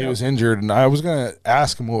injured. He was injured, and I was going to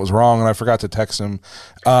ask him what was wrong, and I forgot to text him.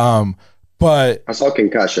 But I saw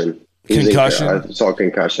concussion. I saw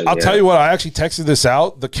concussion. I'll tell you what. I actually texted this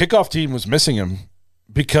out. The kickoff team was missing him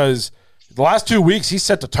because the last 2 weeks he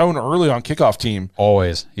set the tone early on kickoff team.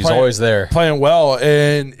 Always, he's always there playing well,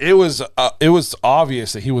 and it was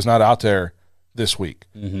obvious that he was not out there this week.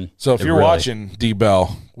 Mm-hmm. So if you're watching, D.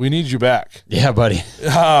 Bell, we need you back. Yeah, buddy.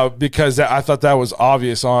 Because I thought that was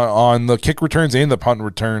obvious on the kick returns and the punt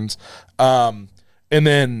returns. And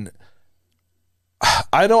then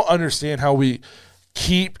I don't understand how we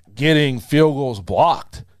keep getting field goals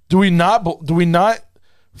blocked. Do we not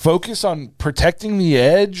focus on protecting the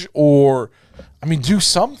edge, or do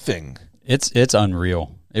something? It's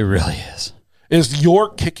unreal. It really is. Is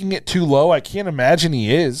York kicking it too low? I can't imagine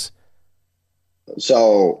he is.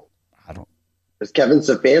 So, Kevin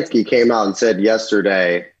Stefanski came out and said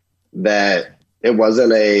yesterday that it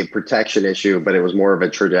wasn't a protection issue, but it was more of a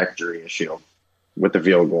trajectory issue with the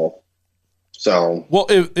field goal. So, well,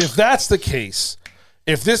 if that's the case,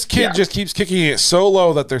 if this kid just keeps kicking it so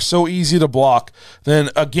low that they're so easy to block, then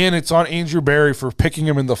again, it's on Andrew Berry for picking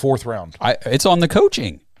him in the 4th round. It's on the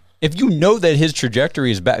coaching. If you know that his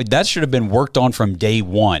trajectory is bad, that should have been worked on from day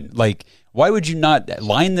one. Like, why would you not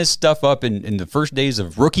line this stuff up in the first days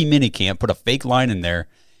of rookie minicamp, put a fake line in there,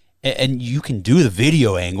 and you can do the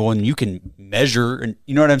video angle and you can measure, and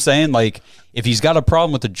you know what I'm saying? Like, if he's got a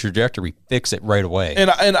problem with the trajectory, fix it right away. And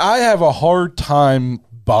I have a hard time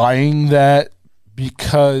buying that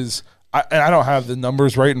because I don't have the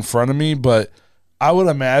numbers right in front of me, but I would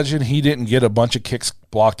imagine he didn't get a bunch of kicks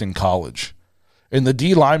blocked in college. And the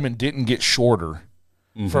D linemen didn't get shorter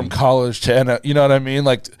from college to NFL. You know what I mean?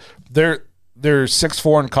 Like, they're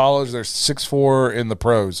 6'4" in college. They're 6'4" in the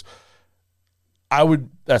pros.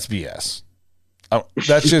 That's BS.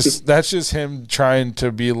 That's just him trying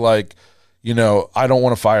to be like, I don't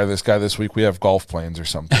want to fire this guy this week. We have golf plans or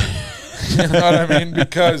something. You know what I mean?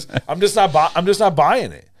 Because I'm just not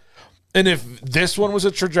buying it. And if this one was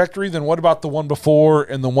a trajectory, then what about the one before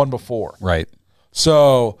and the one before? Right.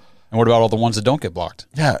 So, and what about all the ones that don't get blocked?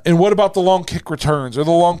 Yeah. And what about the long kick returns or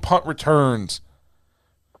the long punt returns?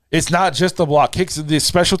 It's not just the block kicks. The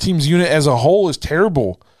special teams unit as a whole is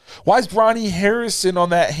terrible. Why is Ronnie Harrison on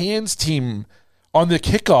that hands team on the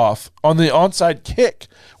kickoff, on the onside kick?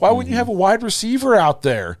 Why wouldn't you have a wide receiver out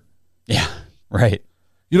there? Yeah, right.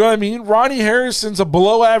 You know what I mean? Ronnie Harrison's a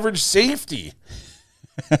below-average safety.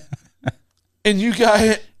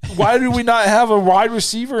 And why do we not have a wide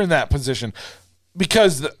receiver in that position?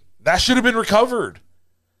 Because that should have been recovered.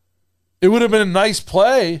 It would have been a nice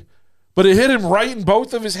play, but it hit him right in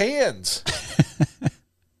both of his hands.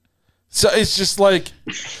 So it's just like,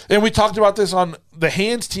 and we talked about this on the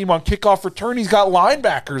hands team on kickoff return. He's got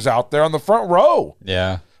linebackers out there on the front row.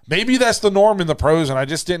 Yeah. Maybe that's the norm in the pros, and I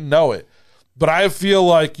just didn't know it. But I feel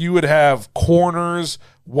like you would have corners,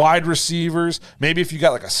 wide receivers. Maybe if you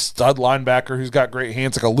got like a stud linebacker who's got great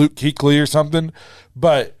hands, like a Luke Kuechly or something.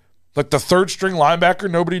 But like the third string linebacker,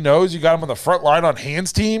 nobody knows. You got him on the front line on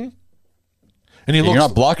hands team. And you're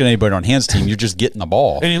not blocking anybody on hands team. You're just getting the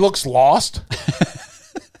ball. And he looks lost.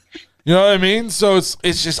 You know what I mean? So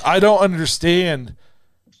it's just, I don't understand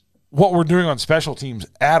what we're doing on special teams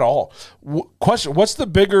at all. Question, what's the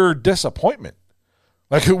bigger disappointment?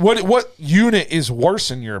 Like what unit is worse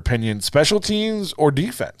in your opinion, special teams or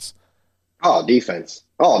defense? Oh, defense.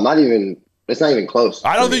 Oh, it's not even close.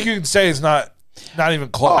 I don't think you can say it's not even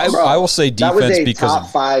close. I will say defense that was a because top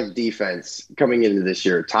 5 defense coming into this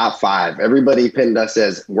year. Top 5. Everybody pinned us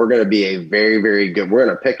as we're going to be a very, very good. We're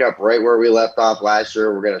going to pick up right where we left off last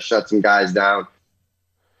year. We're going to shut some guys down.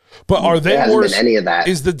 But are they worse? Any of that.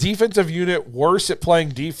 Is the defensive unit worse at playing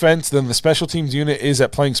defense than the special teams unit is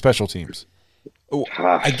at playing special teams?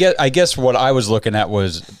 I guess what I was looking at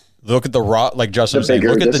was look at like Justin was saying,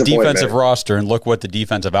 look at the defensive roster and look what the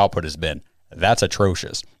defensive output has been. That's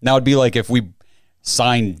atrocious. Now it'd be like if we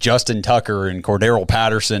signed Justin Tucker and Cordero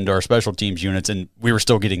Patterson to our special teams units and we were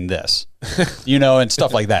still getting this, and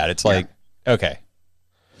stuff like that. It's like, okay,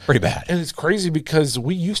 pretty bad. And it's crazy because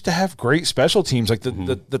we used to have great special teams, like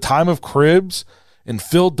the time of Cribbs and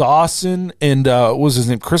Phil Dawson and what was his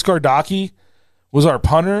name? Chris Gardocki was our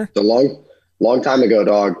punter. The long time ago,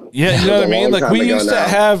 dog. Yeah, you know what I mean? Like we used to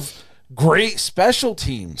have great special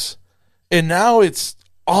teams and now it's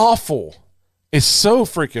awful. It's so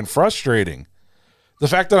freaking frustrating. The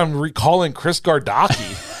fact that I'm recalling Chris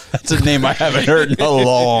Gardocki. That's a name I haven't heard in a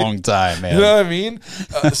long time, man. You know what I mean?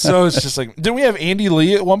 So it's just like, didn't we have Andy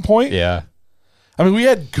Lee at one point? Yeah. I mean, we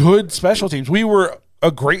had good special teams. We were a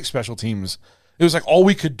great special teams. It was like all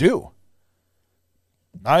we could do.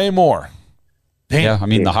 Not anymore. Damn. Yeah, I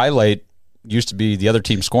mean, the highlight used to be the other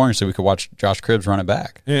team scoring so we could watch Josh Cribbs run it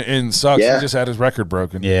back. And sucks. Yeah. He just had his record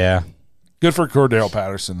broken. Yeah. Good for Cordero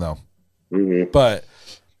Patterson, though. Mm-hmm. But,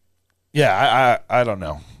 yeah, I don't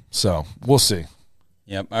know. So, we'll see.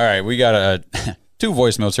 Yep. All right. We got 2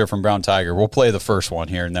 voicemails here from Brown Tiger. We'll play the first one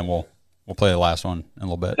here, and then we'll play the last one in a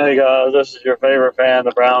little bit. Hey, guys. This is your favorite fan,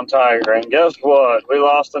 the Brown Tiger. And guess what? We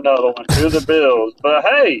lost another one to the Bills. But,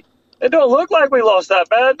 hey, it don't look like we lost that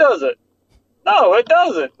bad, does it? No, it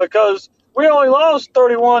doesn't, because we only lost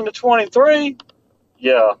 31-23.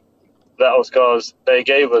 Yeah, that was because they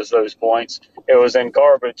gave us those points. It was in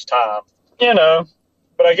garbage time.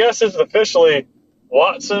 But I guess it's officially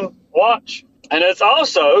Watson watch. And it's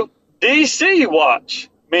also DC watch,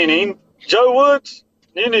 meaning Joe Woods,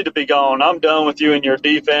 you need to be gone. I'm done with you and your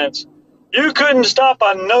defense. You couldn't stop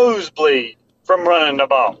a nosebleed from running the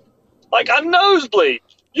ball. Like a nosebleed.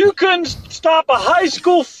 You couldn't stop a high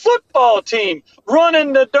school football team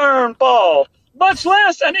running the darn ball, much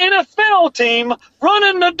less an NFL team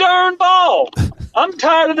running the darn ball. I'm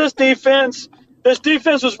tired of this defense. This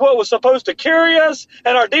defense was what was supposed to carry us,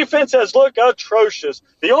 and our defense has looked atrocious.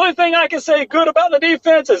 The only thing I can say good about the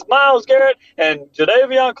defense is Myles Garrett and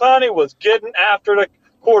Jadeveon Clowney was getting after the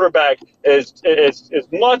quarterback as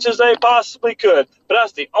much as they possibly could. But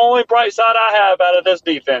that's the only bright side I have out of this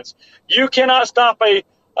defense. You cannot stop a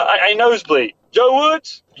nosebleed. Joe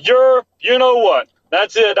Woods, you know what.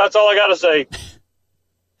 That's it. That's all I got to say.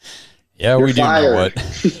 Yeah, we do know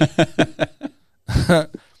what.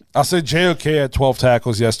 I'll say JOK had 12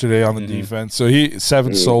 tackles yesterday on the defense. So he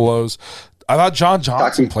 7 solos. I thought John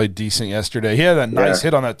Johnson played decent yesterday. He had that nice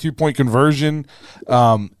hit on that 2-point conversion.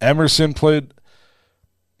 Emerson played.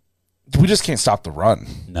 We just can't stop the run.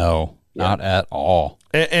 No, not at all.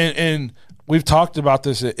 And we've talked about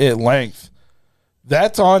this at length.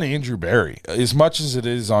 That's on Andrew Berry as much as it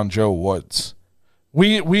is on Joe Woods.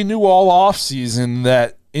 We knew all offseason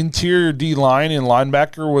that interior D-line and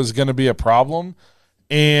linebacker was going to be a problem.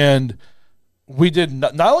 And we did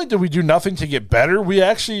not only did we do nothing to get better, we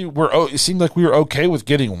actually it seemed like we were okay with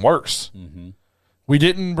getting worse. Mm-hmm. We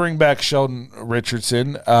didn't bring back Sheldon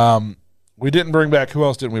Richardson. We didn't bring back, who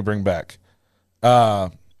else didn't we bring back? I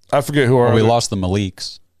forget who we lost the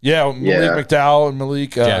Maliks. Yeah, Malik McDowell and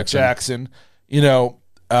Malik Jackson. We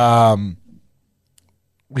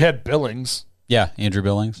had Billings. Yeah, Andrew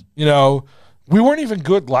Billings. We weren't even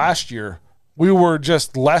good last year. We were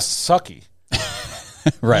just less sucky.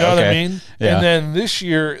 Right. You know what I okay. mean? Yeah. And then this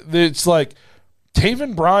year, it's like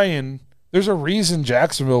Taven Bryan, there's a reason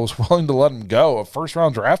Jacksonville was willing to let him go, a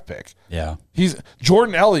first-round draft pick. Yeah. He's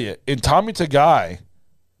Jordan Elliott and Tommy Tagai.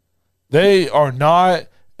 They are not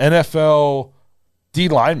NFL D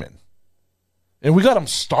linemen. And we got them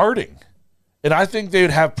starting. And I think they'd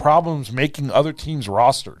have problems making other teams'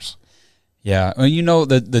 rosters. Yeah. Well,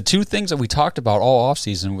 the 2 things that we talked about all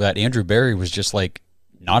offseason that Andrew Berry was just like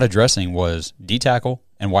not addressing was D-tackle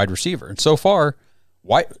and wide receiver. And so far,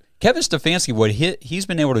 Kevin Stefanski, what he's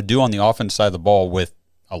been able to do on the offense side of the ball with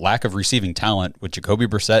a lack of receiving talent with Jacoby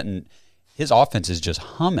Brissett, and his offense is just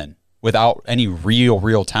humming without any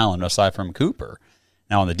real talent aside from Cooper.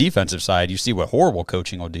 Now on the defensive side, you see what horrible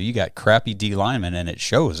coaching will do. You got crappy D linemen, and it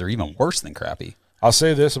shows. They're even worse than crappy. I'll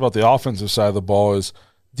say this about the offensive side of the ball is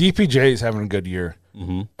DPJ is having a good year.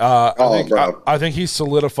 Mm-hmm. I think he's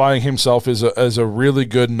solidifying himself as a really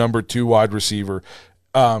good number 2 wide receiver.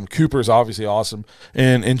 Cooper's obviously awesome,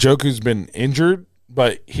 and Njoku's been injured,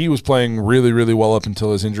 but he was playing really well up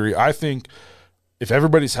until his injury. I think if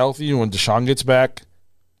everybody's healthy and when Deshaun gets back,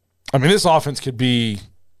 I mean, this offense could be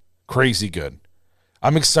crazy good.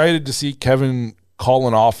 I'm excited to see Kevin call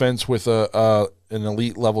an offense with an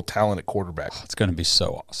elite level talent at quarterback. It's going to be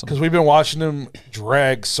so awesome because we've been watching him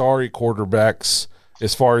drag sorry quarterbacks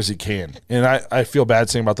as far as he can, and I feel bad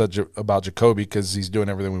saying about that about Jacoby because he's doing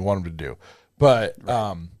everything we want him to do, but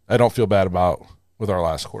I don't feel bad about with our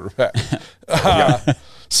last quarterback.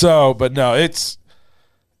 But no, it's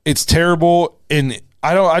terrible, and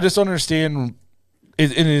I just don't understand.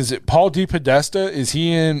 Is it Paul DePodesta? Is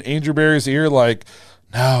he in Andrew Berry's ear like,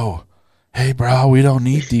 no, hey, bro, we don't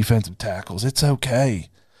need defensive tackles. It's okay.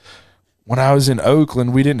 When I was in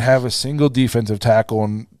Oakland, we didn't have a single defensive tackle,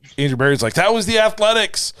 and Andrew Berry's like, that was the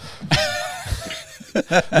Athletics.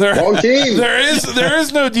 Wrong team. There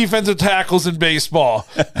is no defensive tackles in baseball.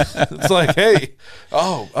 It's like, hey,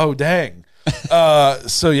 oh, dang.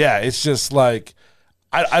 So, yeah, it's just like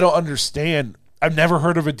I don't understand. I've never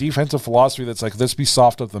heard of a defensive philosophy that's like, let's be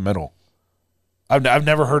soft up the middle. I've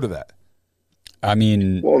never heard of that. I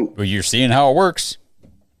mean, well, you're seeing how it works.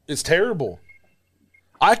 It's terrible.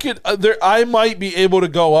 I might be able to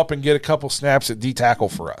go up and get a couple snaps at D tackle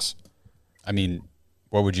for us. I mean,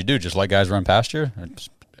 what would you do? Just let guys run past you? That's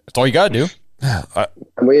all you got to do.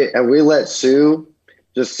 And we let Sue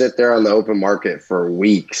just sit there on the open market for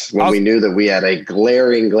weeks when we knew that we had a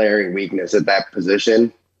glaring weakness at that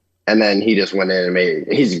position. And then he just went in and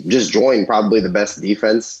he's just joined probably the best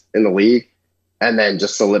defense in the league and then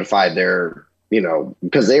just solidified their,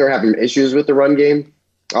 because they were having issues with the run game.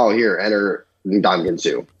 Oh, here, enter Ndamukong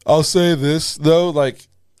Suh. I'll say this, though,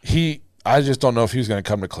 I just don't know if he was going to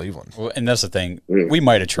come to Cleveland. Well, and that's the thing. We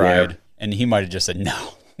might have tried, and he might have just said,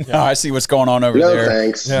 no. I see what's going on over there. No,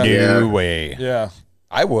 thanks. No way. Yeah.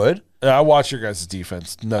 I would. Yeah, I watch your guys'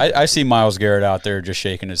 defense. No. I see Myles Garrett out there just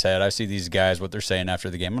shaking his head. I see these guys, what they're saying after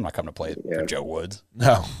the game. I'm not coming to play for Joe Woods.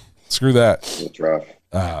 No. Screw that. It's rough.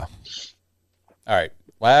 All right.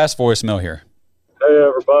 Last voicemail here. Hey,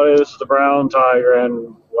 everybody. This is the Brown Tiger, and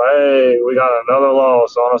we got another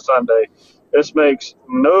loss on a Sunday. This makes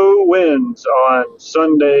no wins on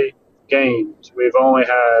Sunday games. We've only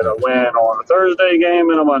had a win on a Thursday game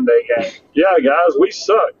and a Monday game. Yeah, guys, we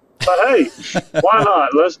suck. But, hey, why not?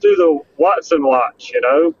 Let's do the Watson watch, We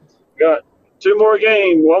got one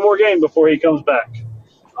more game before he comes back.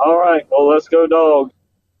 All right, well, let's go Dogs.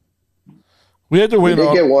 We had to win. We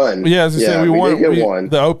did get one. Yeah, as I said, we won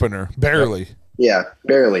the opener. Barely. Yeah,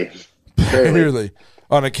 barely. Barely.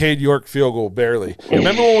 On a Cade York field goal, barely.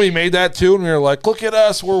 Remember when we made that, too, and we were like, look at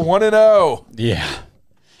us, we're 1-0. Yeah.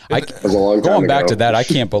 Going back to that, I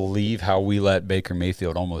can't believe how we let Baker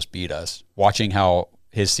Mayfield almost beat us. Watching how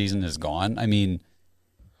his season is gone. I mean,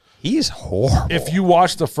 he's horrible. If you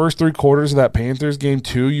watched the first 3 quarters of that Panthers game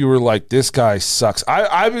too, you were like, this guy sucks.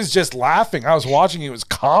 I was just laughing. I was watching. It was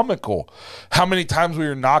comical how many times we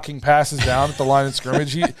were knocking passes down at the line of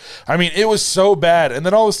scrimmage. It was so bad. And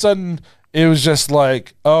then all of a sudden it was just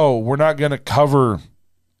like, oh, we're not going to cover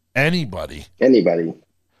anybody.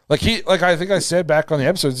 Like I think I said back on the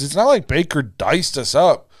episodes, it's not like Baker diced us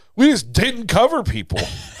up. We just didn't cover people.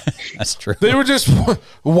 That's true. They were just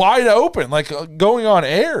wide open, like going on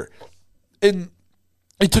air. And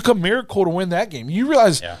it took a miracle to win that game. You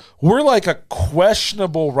realize we're like a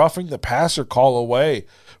questionable roughing the passer call away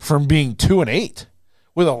from being 2-8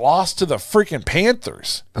 with a loss to the freaking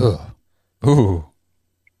Panthers. Ooh.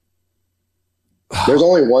 There's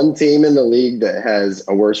only one team in the league that has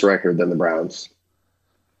a worse record than the Browns.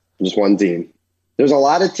 Just one team. There's a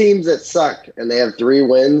lot of teams that suck, and they have 3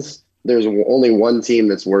 wins. There's only one team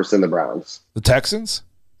that's worse than the Browns. The Texans?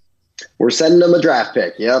 We're sending them a draft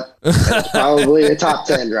pick. Yep. It's probably a top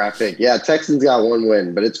 10 draft pick. Yeah, Texans got 1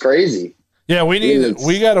 win, but it's crazy. Yeah,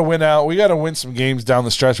 we got to win out. We got to win some games down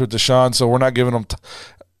the stretch with Deshaun, so we're not giving them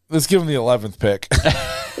let's give them the 11th pick.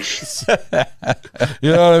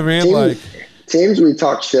 You know what I mean? Teams we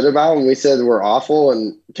talked shit about and we said were awful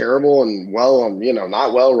and terrible and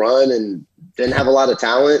not well run and didn't have a lot of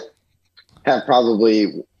talent have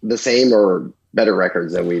probably the same or better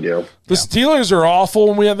records than we do. The Steelers are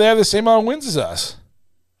awful and they have the same amount of wins as us.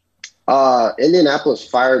 Indianapolis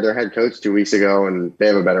fired their head coach 2 weeks ago, and they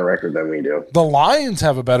have a better record than we do. The Lions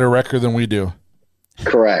have a better record than we do.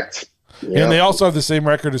 Correct. Yep. And they also have the same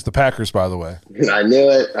record as the Packers, by the way. I knew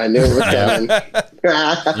it. I knew it was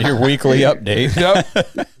coming. Your weekly update.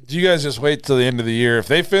 Yep. You guys just wait till the end of the year. If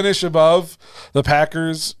they finish above the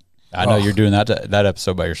Packers, I know you're doing that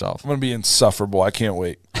episode by yourself. I'm going to be insufferable. I can't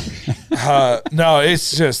wait. No,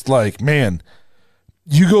 it's just like, man,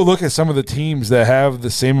 you go look at some of the teams that have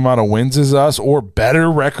the same amount of wins as us or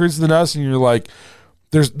better records than us, and you're like,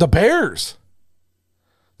 there's the Bears.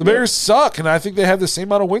 The Bears suck, and I think they have the same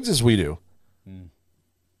amount of wins as we do.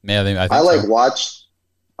 Yeah, I think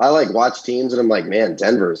I watch teams, and I'm like, man,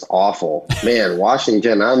 Denver's awful. Man,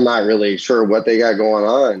 Washington, I'm not really sure what they got going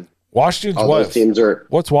on. Washington's those teams are.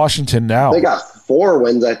 What's Washington now? They got 4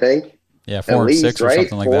 wins, I think. Yeah, 4 and 6 or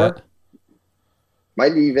something like that.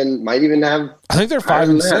 Might even have. I think they're 5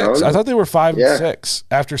 and 6. I thought they were 5 and 6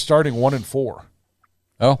 after starting 1 and 4.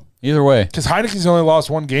 Oh, either way, because Heineke's only lost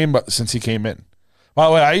 1 game since he came in. By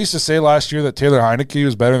the way, I used to say last year that Taylor Heineke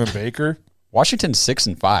was better than Baker. Washington's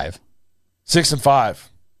 6-5. 6-5.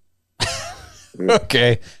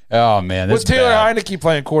 Okay. Oh man, what's Taylor Heineke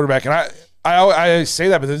playing quarterback? And I say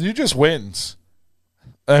that, but the dude just wins.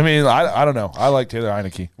 I mean, I don't know. I like Taylor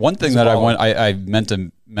Heineke. One thing that I meant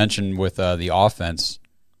to mention with the offense,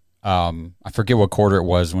 I forget what quarter it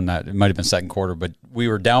was when it might have been second quarter, but we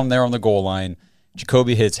were down there on the goal line.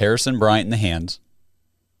 Jacoby hits Harrison Bryant in the hands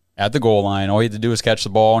at the goal line. All he had to do was catch the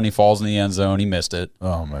ball, and he falls in the end zone. He missed it.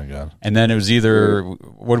 Oh, my God. And then it was either,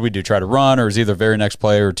 what do we do, try to run, or it was either very next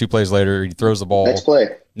play or 2 plays later, he throws the ball.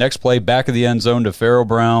 Next play, back of the end zone to Pharaoh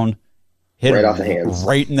Brown. Hit right him off the hands.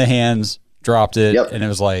 Right in the hands, dropped it, and it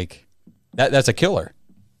was like, that's a killer.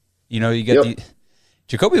 You know, you get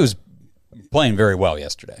Jacoby was playing very well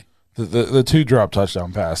yesterday. The 2 drop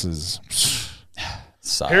touchdown passes.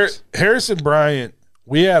 Sucks. Harrison Bryant,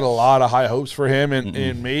 we had a lot of high hopes for him,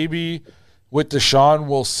 and maybe with Deshaun,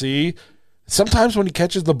 we'll see. Sometimes when he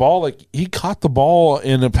catches the ball, like he caught the ball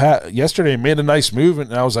in yesterday and made a nice movement,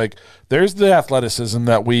 and I was like, there's the athleticism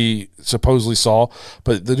that we supposedly saw,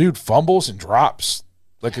 but the dude fumbles and drops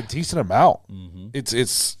like a decent amount. Mm-hmm.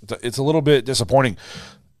 It's a little bit disappointing.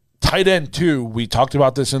 Tight end too. We talked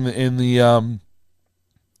about this in the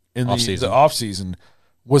offseason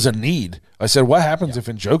was a need. I said, what happens if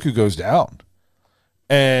Njoku goes down?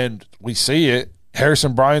 And we see it.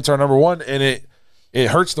 Harrison Bryant's our number 1, and it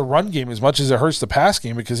hurts the run game as much as it hurts the pass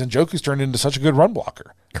game because Njoku's turned into such a good run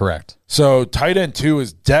blocker. Correct. So tight end 2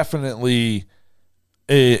 is definitely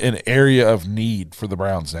an area of need for the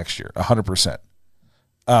Browns next year, 100%.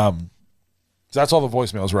 That's all the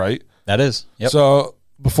voicemails, right? That is. Yep. So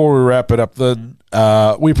before we wrap it up, then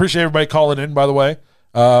we appreciate everybody calling in, by the way.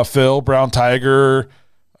 Phil, Brown Tiger,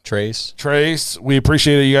 Trace. We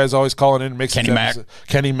appreciate it. You guys always calling in. It makes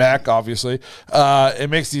Kenny Mack, obviously. It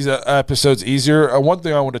makes these episodes easier. One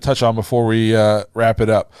thing I want to touch on before we wrap it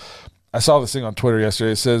up. I saw this thing on Twitter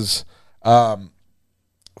yesterday. It says,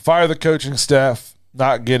 fire the coaching staff,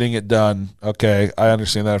 not getting it done. Okay, I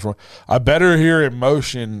understand that. I better hear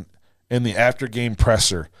emotion in the after-game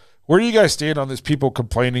presser. Where do you guys stand on this? People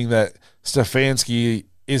complaining that Stefanski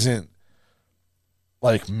isn't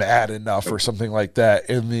like mad enough or something like that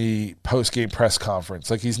in the post-game press conference.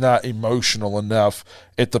 Like he's not emotional enough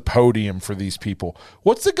at the podium for these people.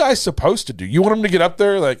 What's the guy supposed to do? You want him to get up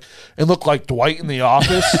there like and look like Dwight in The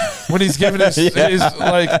Office when he's giving his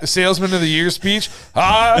like salesman of the year speech?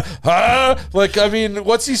 Like, I mean,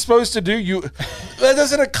 what's he supposed to do? That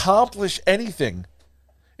doesn't accomplish anything.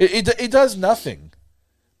 It does nothing.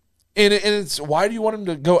 And it's, why do you want him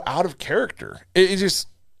to go out of character? It just,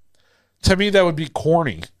 to me, that would be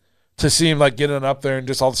corny to see him like getting up there and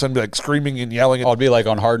just all of a sudden be like screaming and yelling. It'd be like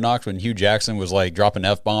on Hard Knocks when Hugh Jackson was like dropping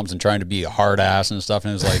F-bombs and trying to be a hard ass and stuff.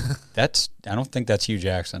 And it was like, I don't think that's Hugh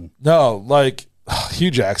Jackson. No, like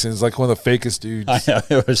Hugh Jackson is like one of the fakest dudes. I know,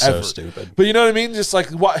 it was ever. so stupid. But you know what I mean? Just like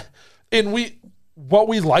what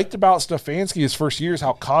we liked about Stefanski his first year is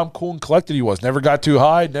how calm, cool, and collected he was. Never got too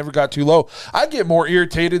high, never got too low. I get more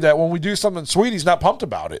irritated that when we do something sweet, he's not pumped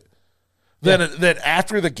about it. Then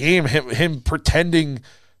after the game, him pretending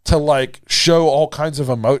to like show all kinds of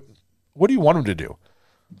emotion. What do you want him to do?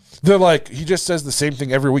 They're like, he just says the same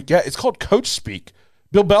thing every week. Yeah, it's called coach speak.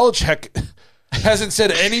 Bill Belichick hasn't said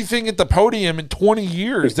anything at the podium in 20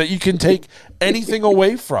 years that you can take anything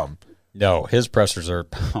away from. No, his pressers are,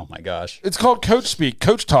 oh my gosh. It's called coach speak,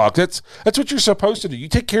 coach talk. That's what you're supposed to do. You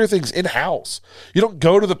take care of things in-house. You don't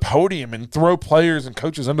go to the podium and throw players and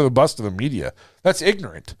coaches under the bus to the media. That's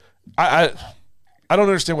ignorant. I don't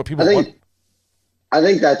understand what people want. I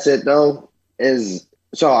think that's it, though, is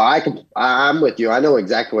So I'm with you. I know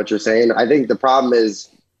exactly what you're saying. I think the problem is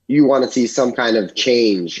you want to see some kind of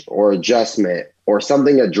change or adjustment or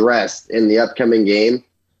something addressed in the upcoming game.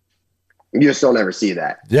 You just don't ever see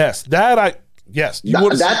that. Yes, that's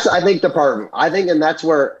I think the part. I think, and that's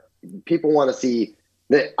where people want to see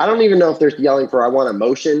that. I don't even know if they're yelling for, I want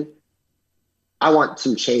emotion. I want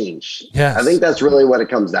some change. Yes. I think that's really what it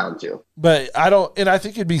comes down to. But I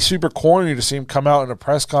think it'd be super corny to see him come out in a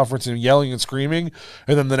press conference and yelling and screaming,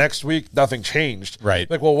 and then the next week nothing changed. Right.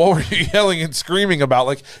 Like, well, what were you yelling and screaming about?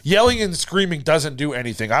 Like, yelling and screaming doesn't do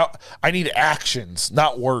anything. I need actions,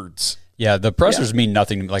 not words. Yeah, the pressers mean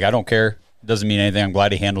nothing. Like, I don't care. It doesn't mean anything. I'm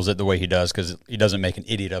glad he handles it the way he does because he doesn't make an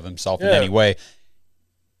idiot of himself in any way.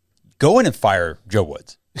 Go in and fire Joe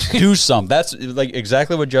Woods. Do something. That's like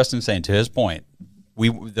exactly what Justin's saying. To his point,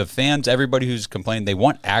 the fans, everybody who's complaining, they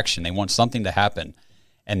want action. They want something to happen,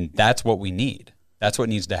 and that's what we need. That's what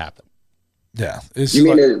needs to happen. Yeah. You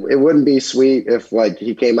mean it wouldn't be sweet if like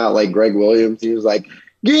he came out like Greg Williams? He was like,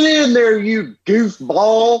 "Get in there, you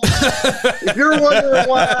goofball! If you're wondering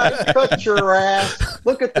why I cut your ass,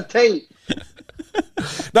 look at the tape."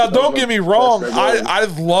 Now, don't get me wrong.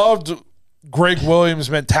 I've loved Greg Williams'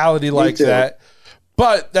 mentality like that.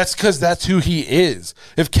 But that's because that's who he is.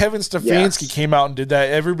 If Kevin Stefanski came out and did that,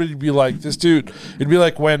 everybody would be like, this dude. It'd be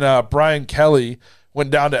like when Brian Kelly went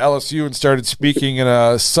down to LSU and started speaking in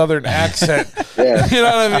a Southern accent. You know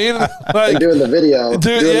what I mean? Like, doing the video.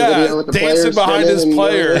 Dude, the video with the dancing behind his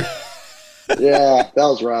player. Yeah, that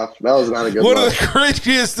was rough. That was not a good one. One of the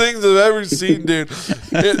craziest things I've ever seen, dude.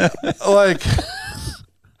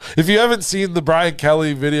 If you haven't seen the Brian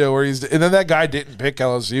Kelly video where and then that guy didn't pick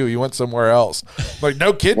LSU, he went somewhere else. Like,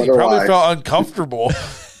 no kidding, he probably felt uncomfortable.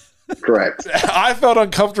 Correct. I felt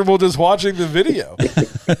uncomfortable just watching the video.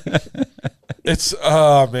 It's,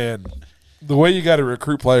 man, the way you got to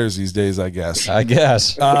recruit players these days, I guess.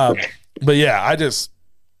 But yeah, I just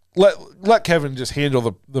let Kevin just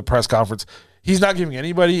handle the press conference. He's not giving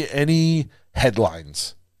anybody any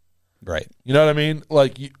headlines. Right. You know what I mean?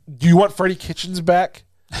 Like, do you want Freddie Kitchens back?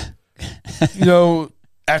 You know,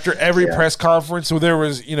 after every press conference, so there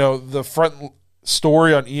was, the front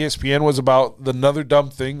story on ESPN was about another dumb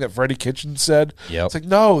thing that Freddie Kitchens said. Yep. It's like,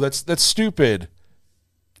 no, that's stupid.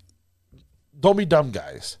 Don't be dumb,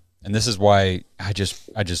 guys. And this is why I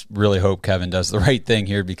just really hope Kevin does the right thing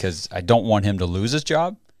here, because I don't want him to lose his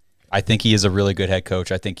job. I think he is a really good head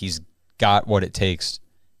coach. I think he's got what it takes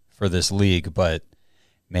for this league, but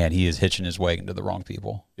man, he is hitching his wagon to the wrong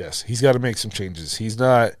people. Yes, he's got to make some changes. He's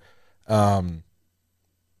not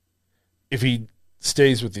if he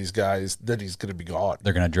stays with these guys, then he's going to be gone.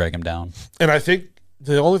 They're going to drag him down. And I think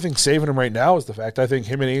the only thing saving him right now is the fact I think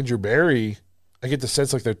him and Andrew Berry, I get the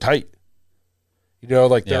sense like they're tight. You know,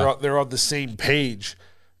 like they're on the same page,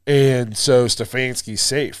 and so Stefanski's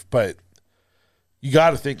safe. But you got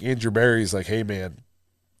to think Andrew Berry's like, hey, man.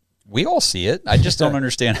 We all see it. I just don't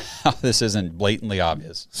understand how this isn't blatantly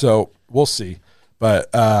obvious. So we'll see. But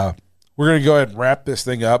we're going to go ahead and wrap this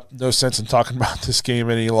thing up. No sense in talking about this game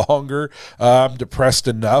any longer. I'm depressed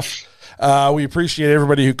enough. We appreciate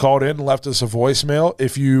everybody who called in and left us a voicemail.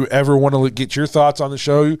 If you ever want to get your thoughts on the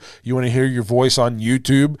show, you want to hear your voice on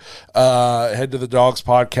YouTube, head to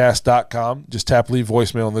thedawgspodcast.com. Just tap leave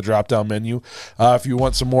voicemail in the drop-down menu. If you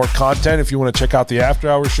want some more content, if you want to check out the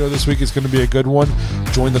after-hour show this week, it's going to be a good one.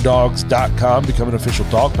 Join thedawgs.com, become an official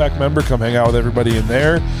Dog Pack member. Come hang out with everybody in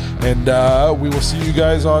there. And we will see you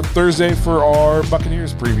guys on Thursday for our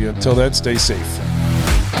Buccaneers preview. Until then, stay safe.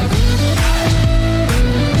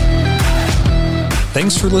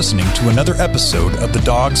 Thanks for listening to another episode of the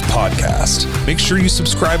Dawgs Podcast. Make sure you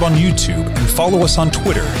subscribe on YouTube and follow us on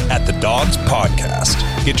Twitter at the Dawgs Podcast.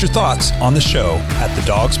 Get your thoughts on the show at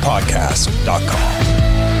thedawgspodcast.com.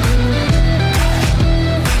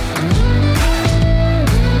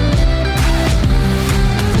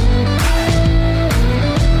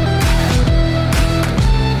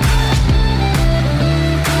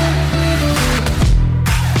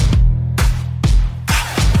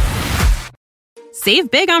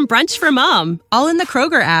 Save big on brunch for mom, all in the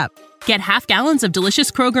Kroger app. Get half gallons of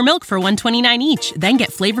delicious Kroger milk for $1.29 each. Then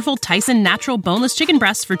get flavorful Tyson natural boneless chicken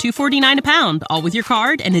breasts for $2.49 a pound, all with your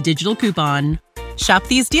card and a digital coupon. Shop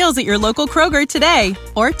these deals at your local Kroger today,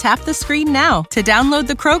 or tap the screen now to download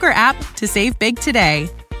the Kroger app to save big today.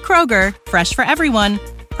 Kroger, fresh for everyone.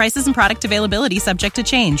 Prices and product availability subject to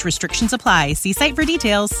change. Restrictions apply. See site for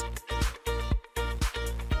details.